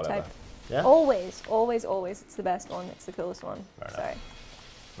or Fire whatever? type. Yeah. Always, always, always. It's the best one. It's the coolest one. Fair enough. Sorry.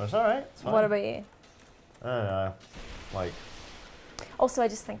 That's all right. It's fine. What about you? I don't know. Like, Also, I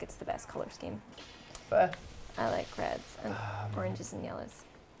just think it's the best color scheme. fair. I like reds and oranges and yellows.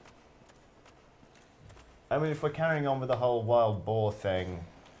 I mean, if we're carrying on with the whole wild boar thing,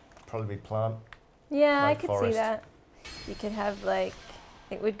 probably plant. Yeah, I Like could forest. see that. You could have like,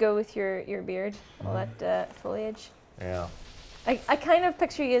 it would go with your beard, all that foliage. Yeah. I kind of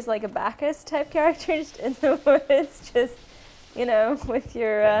picture you as like a Bacchus type character just in the woods, just, you know, with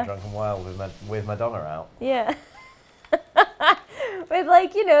your... Getting drunk and wild with Madonna out. Yeah. With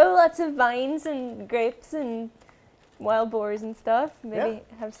like, you know, lots of vines and grapes and wild boars and stuff. Maybe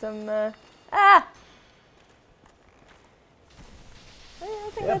have some... I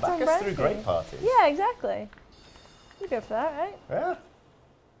think Yeah, that's on Bacchus brand threw for great you. parties. Yeah, exactly. You go for that, right? Yeah.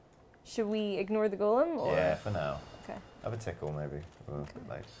 Should we ignore the golem? Or? Yeah, for now. Okay. Have a tickle, maybe. Oh, a bit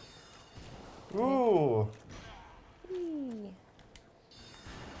late. Ooh. Whee.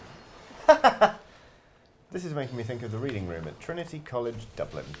 This is making me think of the reading room at Trinity College,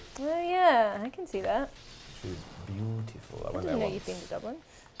 Dublin, Oh yeah, I can see that. which is beautiful. I I went didn't there know once. you've been to Dublin.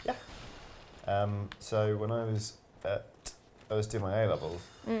 So when I was doing my A levels,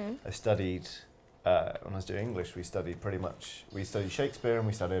 I studied. When I was doing English, we studied Shakespeare and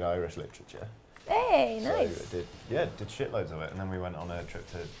we studied Irish literature. Hey, So nice. I did shitloads of it, and then we went on a trip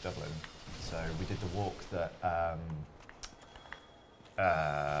to Dublin. So we did the walk that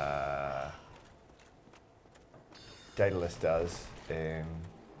Daedalus does in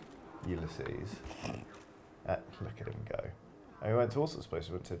Ulysses. Look at him go. And we went to all sorts of places.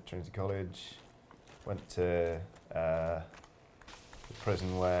 We went to Trinity College, went to the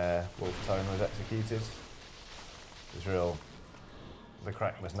prison where Wolfe Tone was executed. It was real. The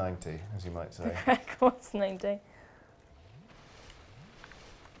crack was 90, as you might say. Crack was 90.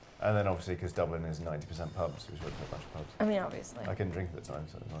 And then obviously, because Dublin is 90% pubs, we went to a bunch of pubs. I mean, obviously. I couldn't drink at the time,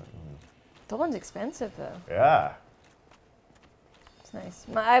 so it was like, Dublin's expensive though. yeah. It's nice.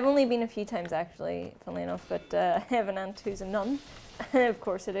 I've only been a few times actually, funnily enough, but I have an aunt who's a nun. Of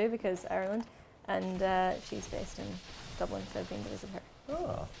course I do, because Ireland. And she's based in Dublin, so I've been to visit her.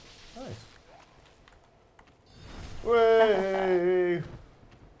 Oh, nice. Way.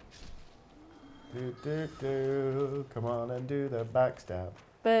 Do. Come on and do the backstab.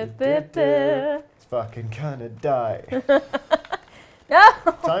 It's fucking gonna die. No!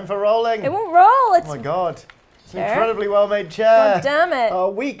 Time for rolling. It won't roll! Oh It's my god. It's an Chair? incredibly well made chair. God damn it! Our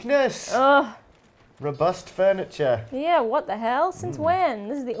weakness. Oh, Robust furniture. yeah, what the hell? Since when?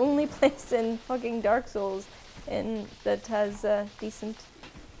 This is the only place in fucking Dark Souls that has decent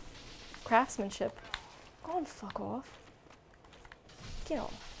craftsmanship. God, fuck off. Get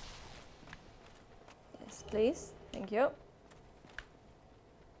off. Yes, please. Thank you.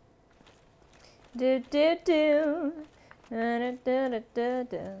 Do.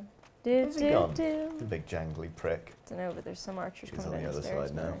 Where's he gone? The big jangly prick. Don't know, but there's some archers He's coming on the down other the stairs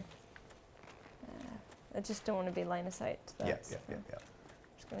side now. I just don't want to be line of sight to that. Yeah.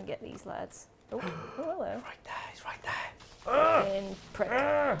 Just gonna get these lads. Oh, hello. Right there, he's right there. Fucking prick.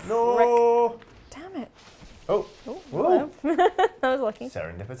 No. Damn it. Oh, Oh, hello. That was lucky.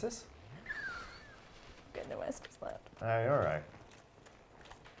 serendipitous. Good, no West is left. You're alright.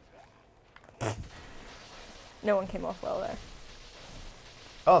 No one came off well there.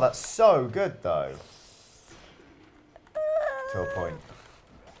 Oh, that's so good though. To a point.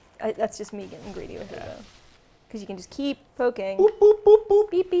 That's just me getting greedy with it though. Because you can just keep poking. Boop, boop, boop, boop.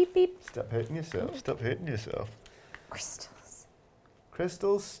 Beep, beep, beep. Stop hitting yourself. Stop hitting yourself. Crystals.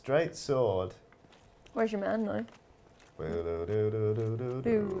 Crystal straight sword. Where's your man now?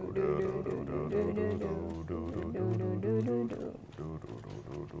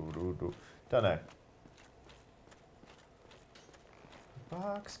 Don't know.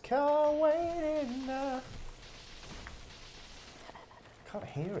 Boxcar waiting now. Can't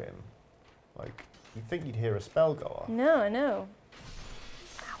hear him. Like, you'd think you'd hear a spell go off. No, I know.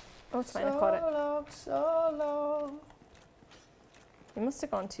 Oh, it's fine, I caught it. So long. You must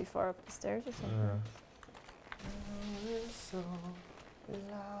have gone too far up the stairs or something. So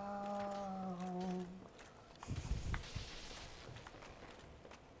long.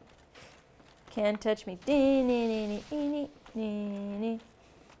 Can't touch me.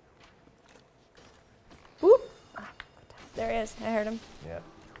 Boop. Ah, there he is. I heard him. Yeah.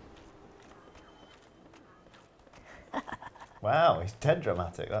 Wow, he's dead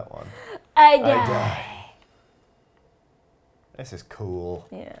dramatic, that one. I die. This is cool.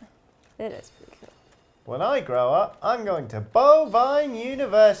 Yeah. It is pretty cool. When I grow up, I'm going to Bovine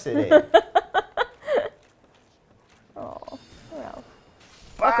University. Oh, well.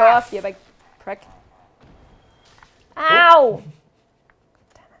 Fuck off, you big prick. Ow!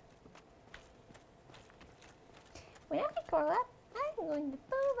 Damn it. When I grow up, I'm going to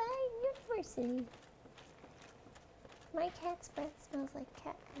Bovine University. My cat's breath smells like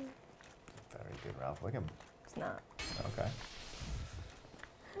cat food. Very good, Ralph Wiggum. It's not. Okay.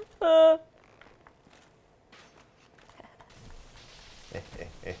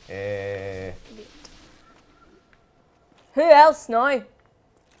 Who else now?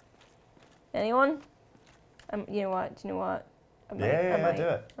 Anyone? You know what? Do you know what? I might. Do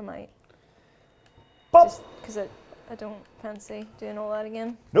it. I might. Bop. Just because I don't fancy doing all that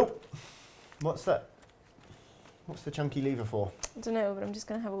again. Nope. What's that? What's the chunky lever for? I don't know, but I'm just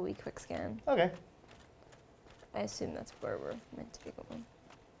going to have a wee quick scan. Okay. I assume that's where we're meant to be going.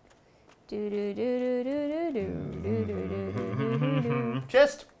 Do do do do do do do do do do do do.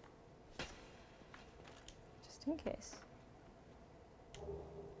 Just In case.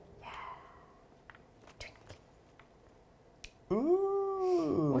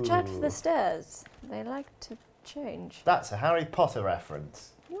 ooh. Watch out for the stairs. They like to change. That's a Harry Potter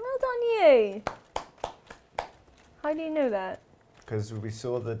reference. Well done, you. How do you know that? Because we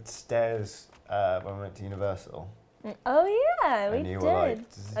saw the stairs when we went to Universal. Oh yeah, we And you did. were like,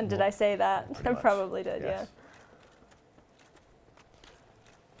 And did I say that? Pretty I much, probably did, yes.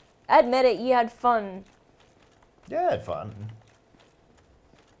 yeah. Admit it, you had fun. Yeah, I had fun.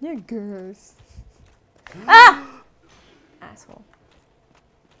 You guys. Ah! Asshole.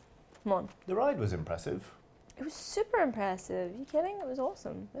 Come on. The ride was impressive. It was super impressive. You kidding? It was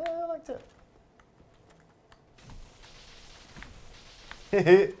awesome. Yeah, I liked it.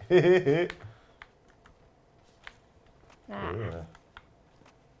 Ah.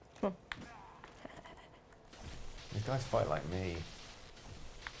 Yeah. These guys fight like me.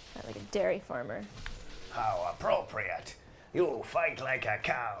 Felt like a dairy farmer. How appropriate. You fight like a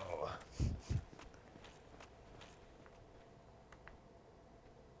cow.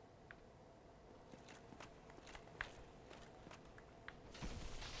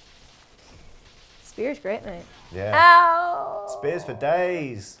 Spear's great, mate. Yeah. Ow! Spears for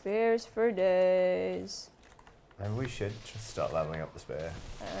days. Spears for days. Maybe we should just start leveling up the spear.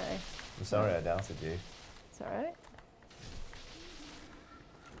 Aye. I'm sorry I doubted you. It's alright.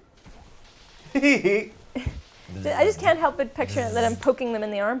 I just can't help but picture that I'm poking them in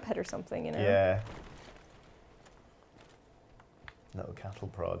the armpit or something, you know? Yeah. Little cattle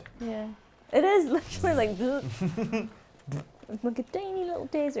prod. Yeah. It is literally like like a tiny little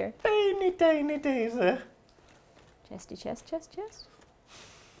taser. Tiny, tiny taser. Chesty chest, chest, chest.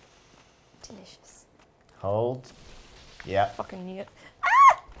 Delicious. Hold. Yeah. Fucking knew it.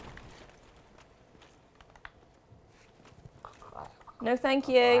 No, thank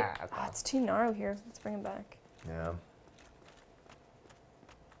you. Oh, it's too narrow here. Let's bring it back. Yeah.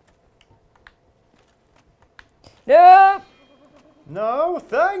 No! No,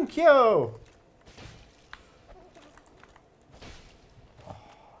 thank you.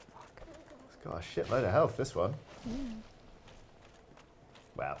 It's got a shitload of health, this one.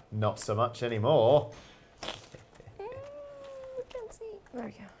 Well, not so much anymore. I can't see. There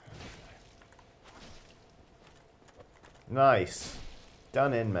we go. Nice.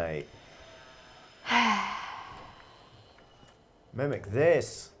 Done in, mate. Mimic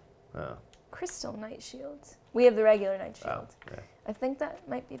this. Oh. Crystal Night Shield. We have the regular Night Oh, Shield. yeah. I think that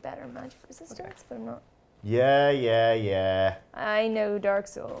might be better magic resistance, Okay. but I'm not. Yeah. I know Dark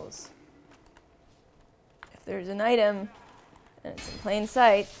Souls. If there's an item and it's in plain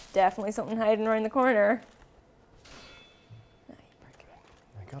sight, definitely something hiding around the corner. Ah, you prick.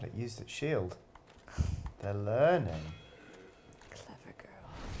 I got it used its shield. They're learning. Clever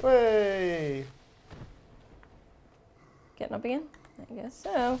girl. Way. Getting up again? I guess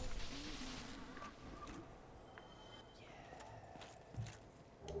so.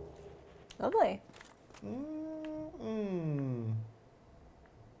 Lovely.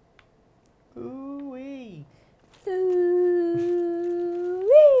 Ooh-wee.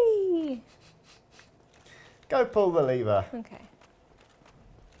 Ooh-wee. Go pull the lever. Okay.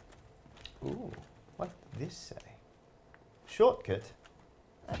 Ooh, what did this say? Shortcut?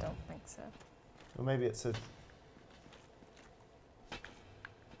 I don't think so. Or maybe it's a...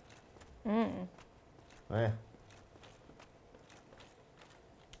 Mm. Yeah.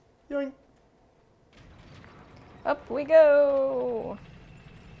 Yoink. Up we go.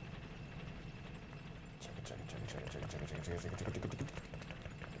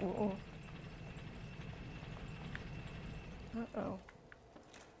 Ooh. Uh-oh.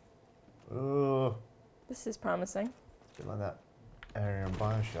 This is promising. Bit like that area in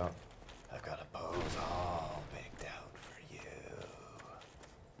Bioshock. I've got a pose all picked out for you.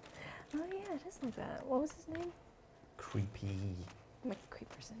 Oh yeah, it is like that. What was his name? Creepy.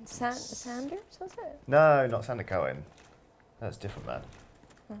 McCreeperson. Sanders, was it? No, not Sander Cohen. That's a different man.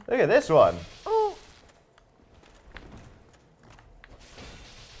 Oh. Look at this one. Oh!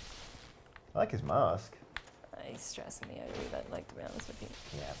 I like his mask. He's stressing me out a wee bit, like, to be honest with you.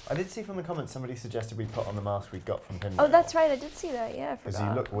 Yeah. I did see from the comments somebody suggested we put on the mask we got from Pinwheel. Oh, that's right, I did see that, yeah, I forgot. Because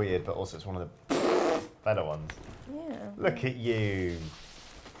you look weird, but also it's one of the better ones. Yeah. Look at you.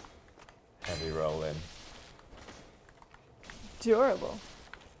 Heavy rolling. Durable.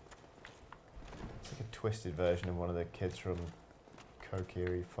 It's like a twisted version of one of the kids from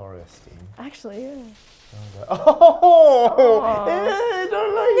Kokiri Forest. And Actually, yeah. Oh! I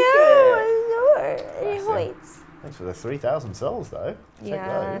don't like it! He hoits. Thanks for the 3,000 souls, though.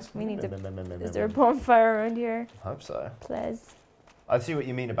 Yeah, Take those. we need to... Is there a bonfire around here? I hope so. Please. I see what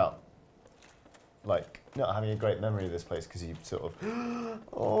you mean about, like, not having a great memory of this place because you sort of,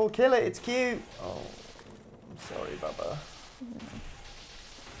 oh, kill it, it's cute. Oh, I'm sorry, Bubba.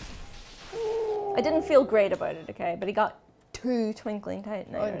 I didn't feel great about it, okay, but he got 2 twinkling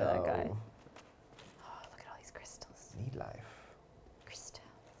titan out of that guy. Oh, look at all these crystals. Need life. Crystals.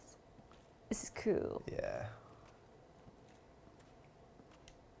 This is cool. Yeah.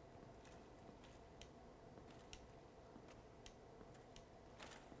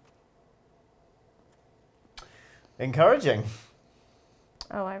 Encouraging.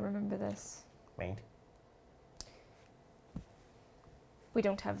 Oh, I remember this. Right. We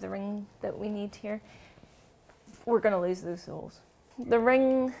don't have the ring that we need here. We're going to lose those souls. The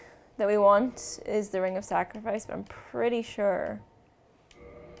ring that we want is the ring of sacrifice, but I'm pretty sure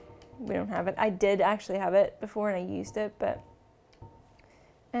we don't have it. I did actually have it before and I used it, but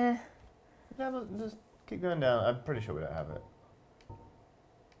Yeah, but just keep going down. I'm pretty sure we don't have it.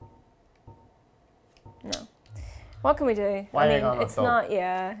 no. What can we do? Why I hang mean, on, it's I thought not,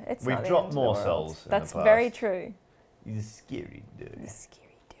 yeah, it's we've not the dropped end of the more world. souls in That's the past. very true. He's a scary dude. The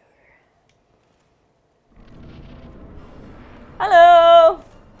scary doer. Hello!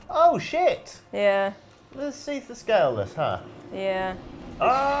 Oh, shit! Yeah, Let's see the scale this, huh? yeah.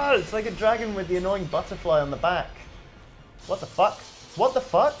 Ah, it's like a dragon with the annoying butterfly on the back. What the fuck? What the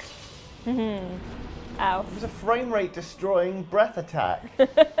fuck? Ow. It was a frame rate destroying breath attack.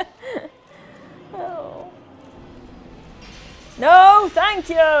 Oh. No, thank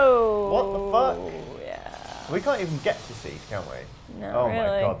you! What the fuck? Yeah. We can't even get to see, can we? No, Oh really.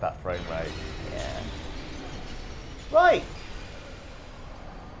 my god, that frame rate. Yeah. Right.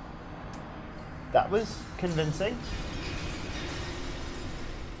 That was convincing.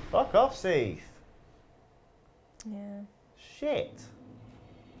 Fuck off, Seath. Yeah. Shit.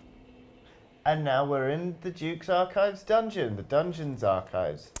 And now we're in the Duke's Archives dungeon, the Dungeon's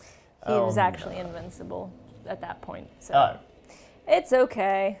Archives. He was actually no. invincible at that point, so Oh. it's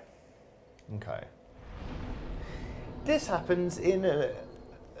okay. Okay. This happens in a...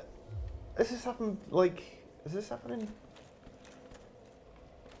 Does this happen, like... Does this happen in...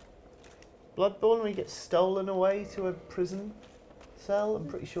 Bloodborne, where you get stolen away to a prison cell? I'm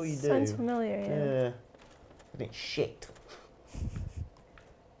pretty sure you do. Sounds familiar, yeah. Yeah. Isn't it shit?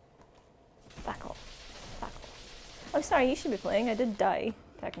 Back off. Back off. Oh, sorry, you should be playing. I did die,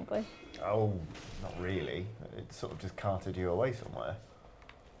 technically. Oh, not really. It sort of just carted you away somewhere.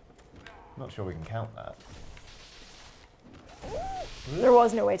 Not sure we can count that. There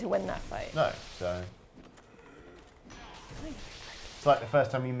was no way to win that fight. No, so... It's like the first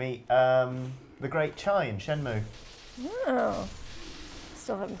time you meet the Great Chai in Shenmue. Oh.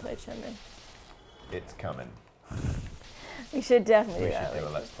 Still haven't played Shenmue. It's coming. We should definitely We do that. should do a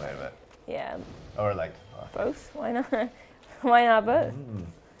later. Let's Play of it. Yeah, Or like... both. Why not? Why not both? Mm.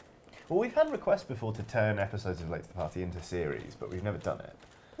 Well, we've had requests before to turn episodes of Late to the Party into series, but we've never done it.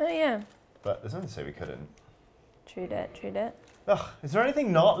 Oh yeah. But there's nothing to say we couldn't. True that. True that. Ugh, is there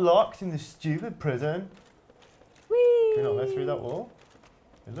anything not locked in this stupid prison? Whee! Can we not go through that wall?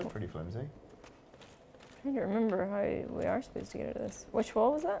 It looked pretty flimsy. I'm trying to remember how we are supposed to get out of this. Which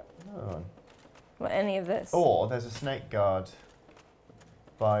wall was that? Another one. Well, any of this. Or there's a snake guard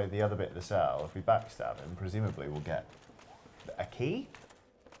by the other bit of the cell. If we backstab him, presumably we'll get a key?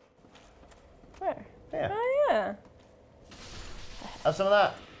 Where? Yeah. Oh yeah. Have some of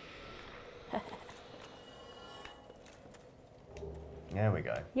that. There we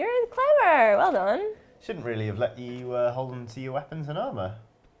go. You're clever. Well done. Shouldn't really have let you hold on to your weapons and armour,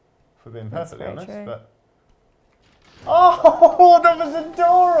 if we're being That's perfectly very honest. true. But oh, that was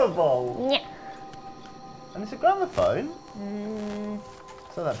adorable! Yeah. And it's a gramophone.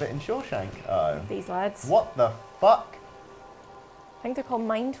 So that bit in Shawshank. Oh. These lads. What the fuck? I think they're called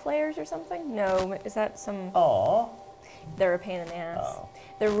mind flayers or something. No, is that some? Aww. They're a pain in the ass. Oh.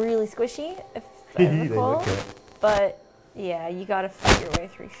 They're really squishy, if I They recall. look it. But yeah, you gotta fight your way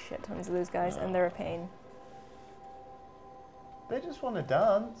through shit tons of those guys, and they're a pain. They just want to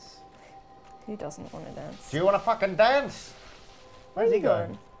dance. Who doesn't want to dance? Do you want to fucking dance? Where's he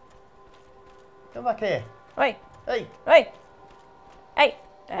going? Come back here. Oi! Hey! Oi! Hey!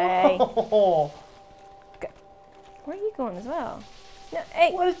 Hey! Oh. Where are you going as well? No,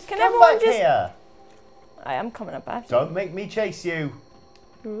 hey! Can Come everyone back just? here. I'm coming up after Don't make me chase you.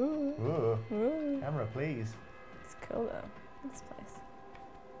 you. Ooh. Ooh. Ooh. Camera, please. It's cool though. This place.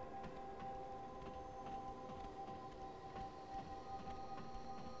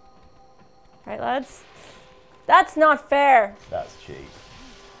 Right, lads. That's not fair. That's cheap.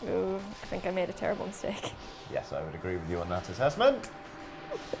 Ooh, I think I made a terrible mistake. Yes, I would agree with you on that assessment.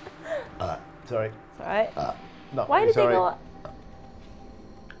 Sorry. It's alright. Not Why really did sorry. they go?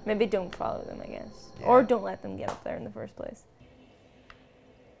 Maybe don't follow them, I guess. Yeah. Or don't let them get up there in the first place.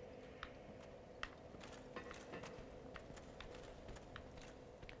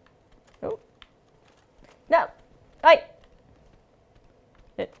 Oh. No! Hey!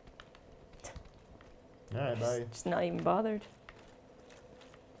 Alright, bye. Just not even bothered.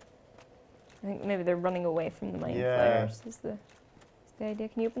 I think maybe they're running away from the mind flayers is the idea.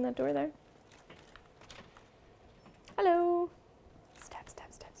 Can you open that door there? Hello. Stab,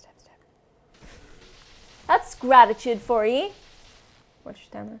 stab, stab, stab, stab. That's gratitude for you. Watch your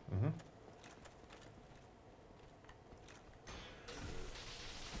stamina.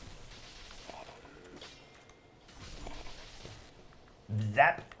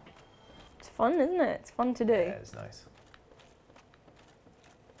 Zap. It's fun, isn't it? It's fun to do. Yeah, it's nice.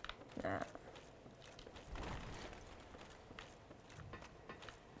 Nah.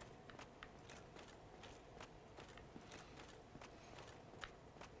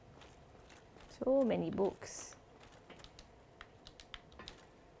 So many books.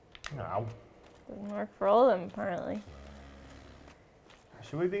 No. Doesn't work for all of them, apparently.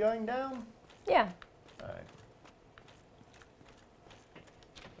 Should we be going down? Yeah. Alright.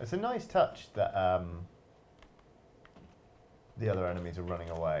 It's a nice touch that the other enemies are running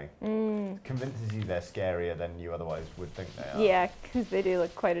away. Convinces you they're scarier than you otherwise would think they are. Yeah, because they do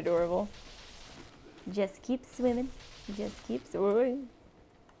look quite adorable. Just keep swimming. Just keep swimming.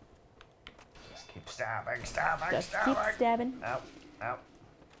 Just keep stabbing, stabbing, Just stabbing. keep stabbing. Ow, ow.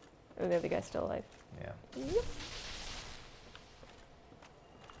 Oh, the other guy's still alive. Yeah. Yep.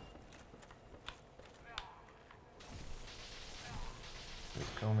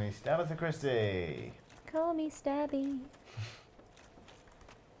 Just call me Stabitha Christie. Call me Stabby.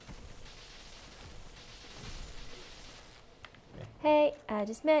 Hey, I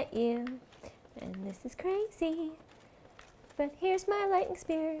just met you, and this is crazy. But here's my lightning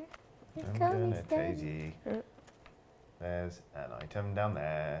spear. I'm Call me gonna tase Stabby. ye. There's an item down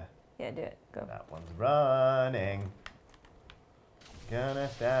there. Yeah, do it. Go. That one's running. Gonna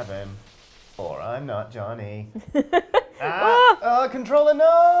stab him. Or I'm not Johnny. Ah! Controller,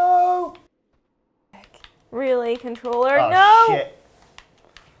 no! Really, controller? Oh, no! shit.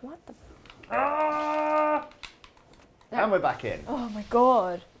 What the? Ah! And we're back in. Oh my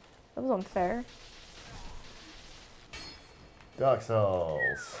god. That was unfair. Dark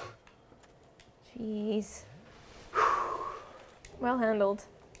Souls. Jeez. Well handled.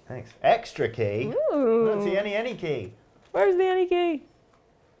 Thanks. Extra key? Ooh. I don't see any key. Where's the any key?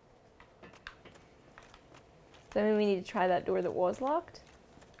 Does that mean we need to try that door that was locked?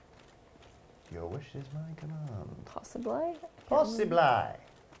 Your wish is my command. Possibly. Possibly. I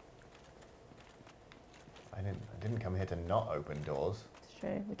didn't come here to not open doors. It's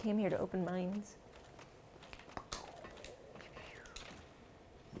true. We came here to open minds.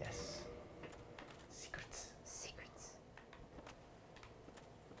 Yes. Secrets. Secrets.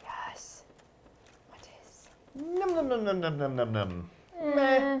 Yes. What is? Num num num num num num num num.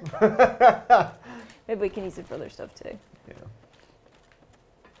 Meh. Maybe we can use it for other stuff too. Yeah.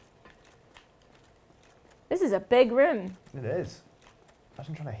 This is a big room. It is.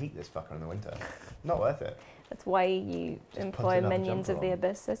 Imagine trying to heat this fucker in the winter. Not worth it. That's why you Just employ put another minions of jumper the on.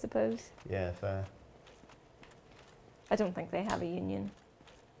 abyss, I suppose. Yeah, fair. I don't think they have a union.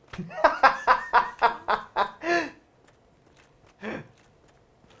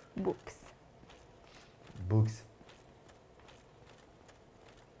 Books. Books.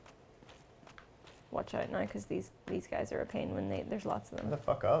 Watch out now, because these guys are a pain when there's lots of Where them. the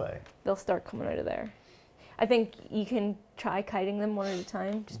fuck are they? They'll start coming out of there. I think you can try kiting them one at a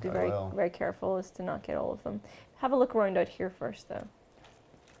time. Just be I very will. very careful as to not get all of them. Have a look around out here first, though.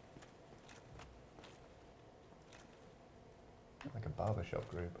 Like a barbershop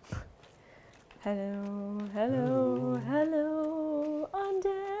group. Hello, hello, hello,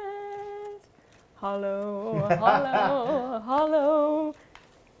 undead. Hello, hello, hello.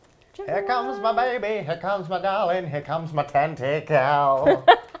 Here comes my baby, here comes my darling, here comes my tentacle.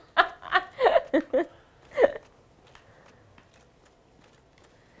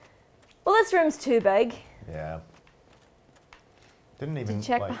 Well, this room's too big. Yeah. Didn't even Did you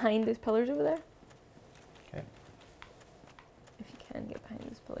check like, behind those pillars over there? Okay. If you can get behind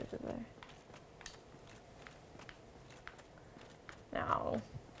those pillars over there. No.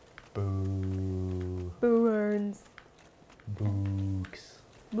 Boo. Boo earns. Books.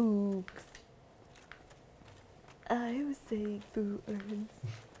 Books. I was saying boo earns.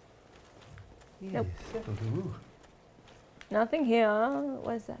 Nope. Boo. Nothing here.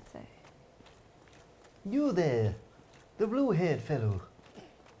 What does that say? You there, the blue-haired fellow.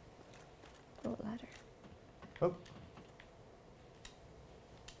 Oh, ladder. Oh.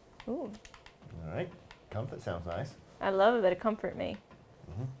 Ooh. All right. Comfort sounds nice. I love a bit of comfort me.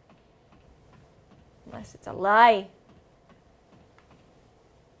 Mm-hmm. Unless it's a lie.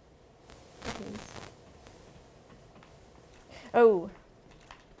 Please. Oh.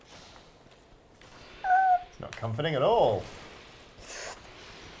 It's not comforting at all.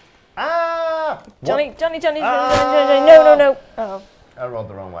 Ah! Johnny, What? Johnny, Johnny, Ah! Johnny, no, no, no. Oh. I rolled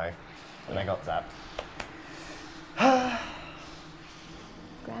the wrong way, and I got zapped.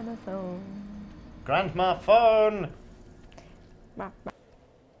 Gramophone. Grandma phone!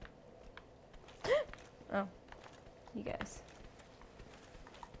 Oh. You guys.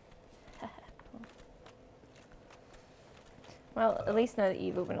 Well, at least now that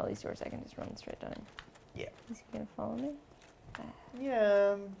you've opened all these doors, I can just run straight down. Yeah. Is he gonna follow me?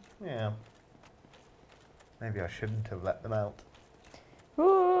 Yeah, yeah. Maybe I shouldn't have let them out.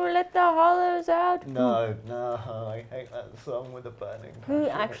 Ooh, let the hollows out. No, no, I hate that song with the burning Who passion.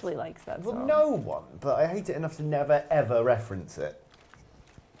 actually likes that Well, song? no one, but I hate it enough to never ever reference it.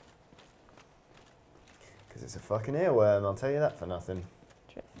 Because it's a fucking earworm, I'll tell you that for nothing.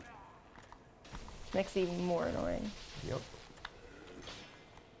 True. Which makes it even more annoying. Yep.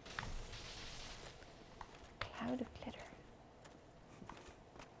 Cloud of glitter.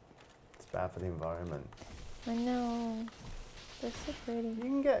 It's bad for the environment. I know. They're so pretty. You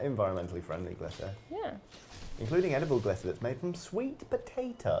can get environmentally friendly glitter, Yeah. including edible glitter that's made from sweet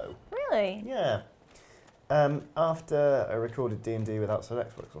potato. Really? Yeah. After I recorded D&D with Outside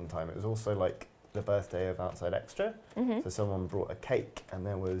Xbox one time, it was also like the birthday of Outside Extra. Mm-hmm. So someone brought a cake and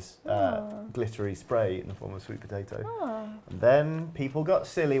there was Aw. glittery spray in the form of sweet potato. Oh. And then people got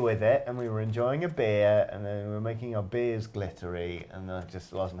silly with it and we were enjoying a beer and then we were making our beers glittery and I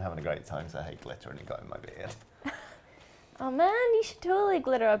just wasn't having a great time so I hate glitter and it got in my beard. Oh man, you should totally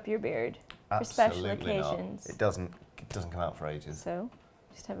glitter up your beard for special Absolutely not. occasions. It doesn't come out for ages. So,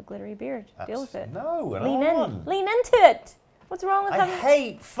 just have a glittery beard. Deal with it. No, Lean in. on. Lean into it. What's wrong with I having?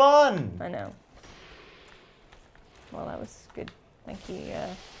 hate fun. I know. Well, that was good. Thank you.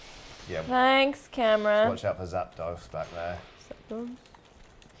 Yeah. Thanks, camera. Watch out for Zapdos back there. No,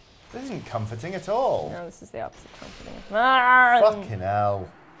 This isn't comforting at all. this is the opposite comforting. Ah! Fucking hell.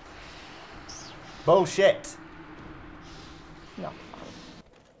 Bullshit. Not fun.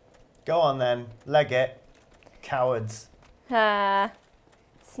 Go on then. Leg it. Cowards.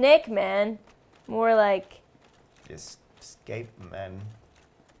 Snake man. More like, Escape men.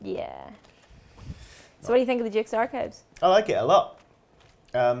 yeah. So what do you think of the Jix archives? I like it a lot.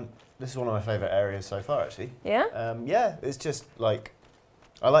 This is one of my favourite areas so far, actually. Yeah? Yeah, it's just like,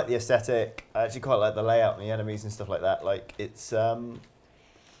 I like the aesthetic. I actually quite like the layout and the enemies and stuff like that. Like, it's,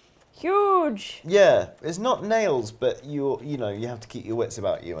 Huge! yeah, it's not nails, but you have to keep your wits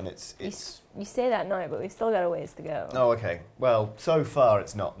about you, and it's. You say that now, but we've still got a ways to go. Oh, okay. Well, so far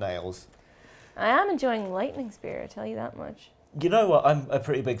it's not nails. I am enjoying Lightning Spear, I tell you that much. You know what? I'm a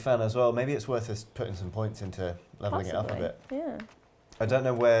pretty big fan as well. Maybe it's worth us putting some points into leveling it up a Possibly. bit. Yeah. I don't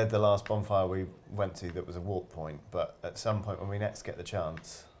know where the last bonfire we went to that was a walk point, but at some point when we next get the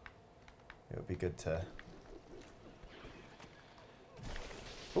chance, it would be good to...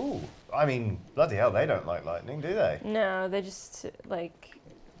 Ooh, I mean, bloody hell, they don't like lightning, do they? No, they just, like,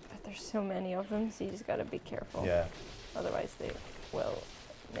 but there's so many of them, so you just gotta be careful. Yeah. Otherwise they will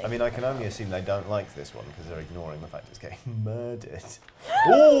make I mean, I can only assume they don't like this one because they're ignoring the fact it's getting murdered.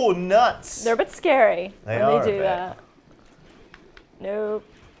 Ooh, nuts! They're a bit scary They when are they a do bit. that. Nope.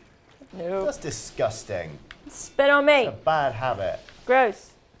 Nope. That's disgusting. Spit on me. It's a bad habit.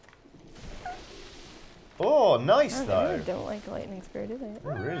 Gross. Oh, nice Oh, they though. really don't like Lightning Spear, do they?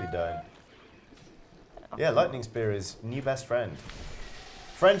 They really don't. Oh, Yeah, Lightning Spear is new best friend.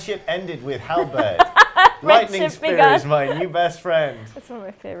 Friendship ended with Halberd. Lightning Spear is my new best friend. That's one of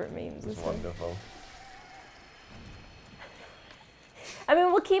my favorite memes. It's wonderful. I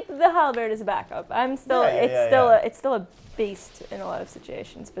mean, we'll keep the halberd as a backup. It's still a beast in a lot of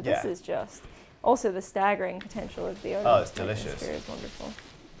situations, but this is just also the staggering potential of the other. Oh, it's delicious. Spear is wonderful.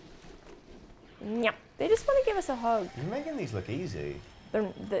 Yeah, they just want to give us a hug. You're making these look easy.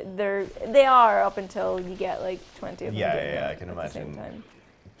 They are up until you get like 20 of them. Yeah, I can at imagine. The same time.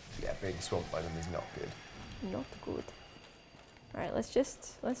 Yeah, being swamped by them is not good. Not good. All right, let's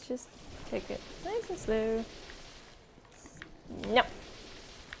just take it nice and slow. No.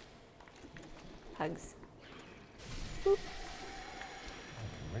 Hugs. Boop. I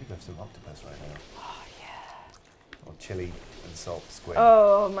can really love some octopus right now. Oh yeah. Or chili and salt squid.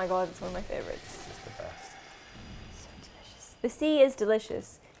 Oh my god, it's one of my favorites. It's just the best. So delicious. The sea is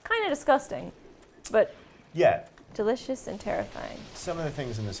delicious. Kind of disgusting, but yeah, delicious and terrifying. Some of the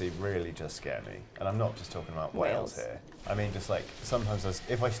things in the sea really just scare me, and I'm not just talking about whales here. I mean, just like sometimes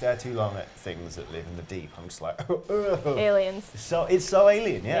if I stare too long at things that live in the deep, I'm just like, aliens. It's so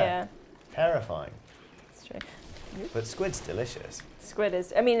alien, Yeah. Terrifying. It's true. But squid's delicious. Squid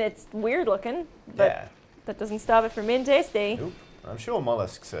is. I mean, it's weird looking, but that doesn't stop it from being tasty. Nope. I'm sure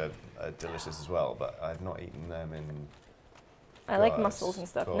mollusks are delicious as well, but I've not eaten them in. I like mussels and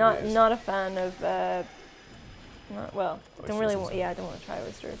stuff. 12 years. Not a fan of. Don't really want. Oysters. Yeah, I don't want to try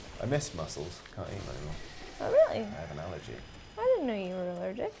oysters. I miss mussels. Can't eat them anymore. Oh really? I have an allergy. I didn't know you were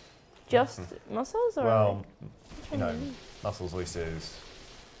allergic. Just mussels, or Well, you know, mussels, oysters,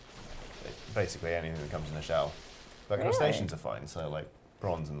 basically anything that comes in a shell. But crustaceans are fine. So like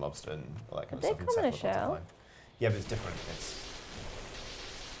prawns and lobster and all that kind of stuff. They come in a cephalopods are shell. fine. Yeah, but it's different.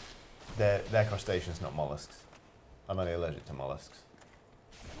 They're crustaceans, not mollusks. I'm only allergic to mollusks.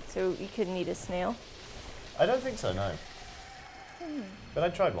 So you couldn't eat a snail? I don't think so, no. But I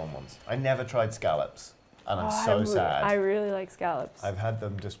tried one once. I never tried scallops, and I'm so sad. I really like scallops. I've had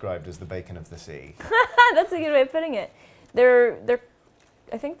them described as the bacon of the sea. That's a good way of putting it.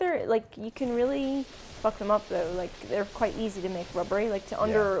 I think they're like, you can really fuck them up though. Like they're quite easy to make rubbery. Like to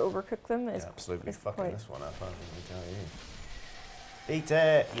under or overcook them is absolutely fucking quite this one up. Let me tell you. Eat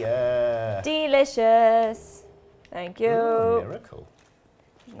it, yeah. delicious. Thank you. Ooh, miracle.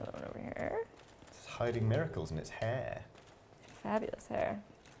 There's another one over here. It's hiding miracles in its hair. Fabulous hair.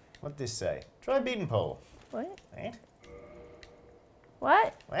 What'd this say? Try bean pole. What? What?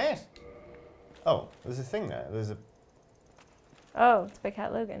 What? What? Oh, there's a thing there. There's a. Oh, it's by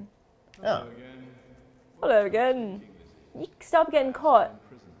Cat Logan. Oh. Hello again. You stop getting caught.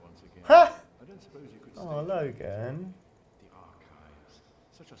 Huh? Oh, Logan. The archives.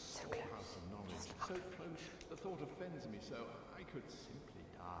 Such a small house of knowledge. So close, the thought offends me so. I could simply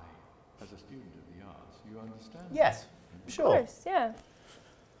die. As a student of the arts, you understand? Yes, sure. Of course, yeah.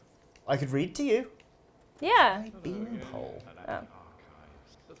 I could read to you. Yeah. Bean pole. Oh.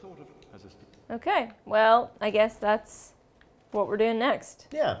 The thought of as a Okay. Well, I guess that's what we're doing next.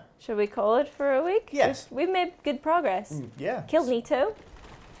 Yeah. Should we call it for a week? Yes. We've made good progress. Yeah. Killed Nito.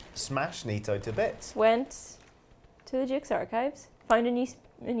 Smash Nito to bits. Went to the Duke's archives. Found a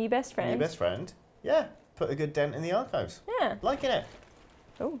new best friend. New best friend. Yeah. Put a good dent in the archives. Yeah. Liking it.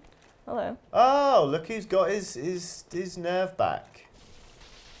 Oh, hello. Oh, look who's got his nerve back.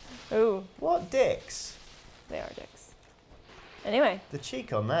 Oh, What dicks? they are dicks. Anyway. The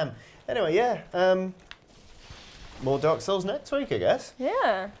cheek on them. Anyway, yeah. More Dark Souls next week, I guess.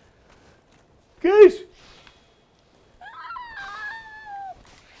 Yeah. Good.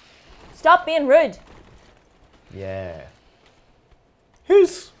 Stop being rude. Yeah.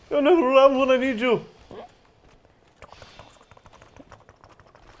 Here's another round when I need you.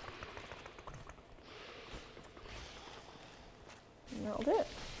 That'll do it.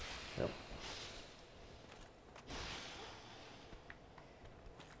 Yep.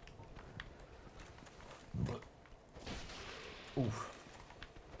 Oof.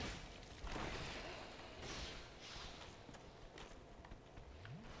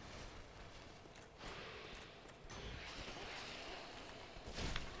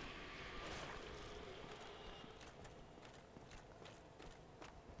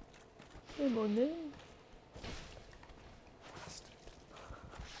 Come on then.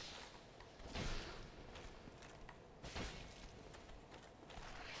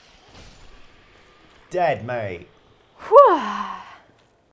 Dead, mate.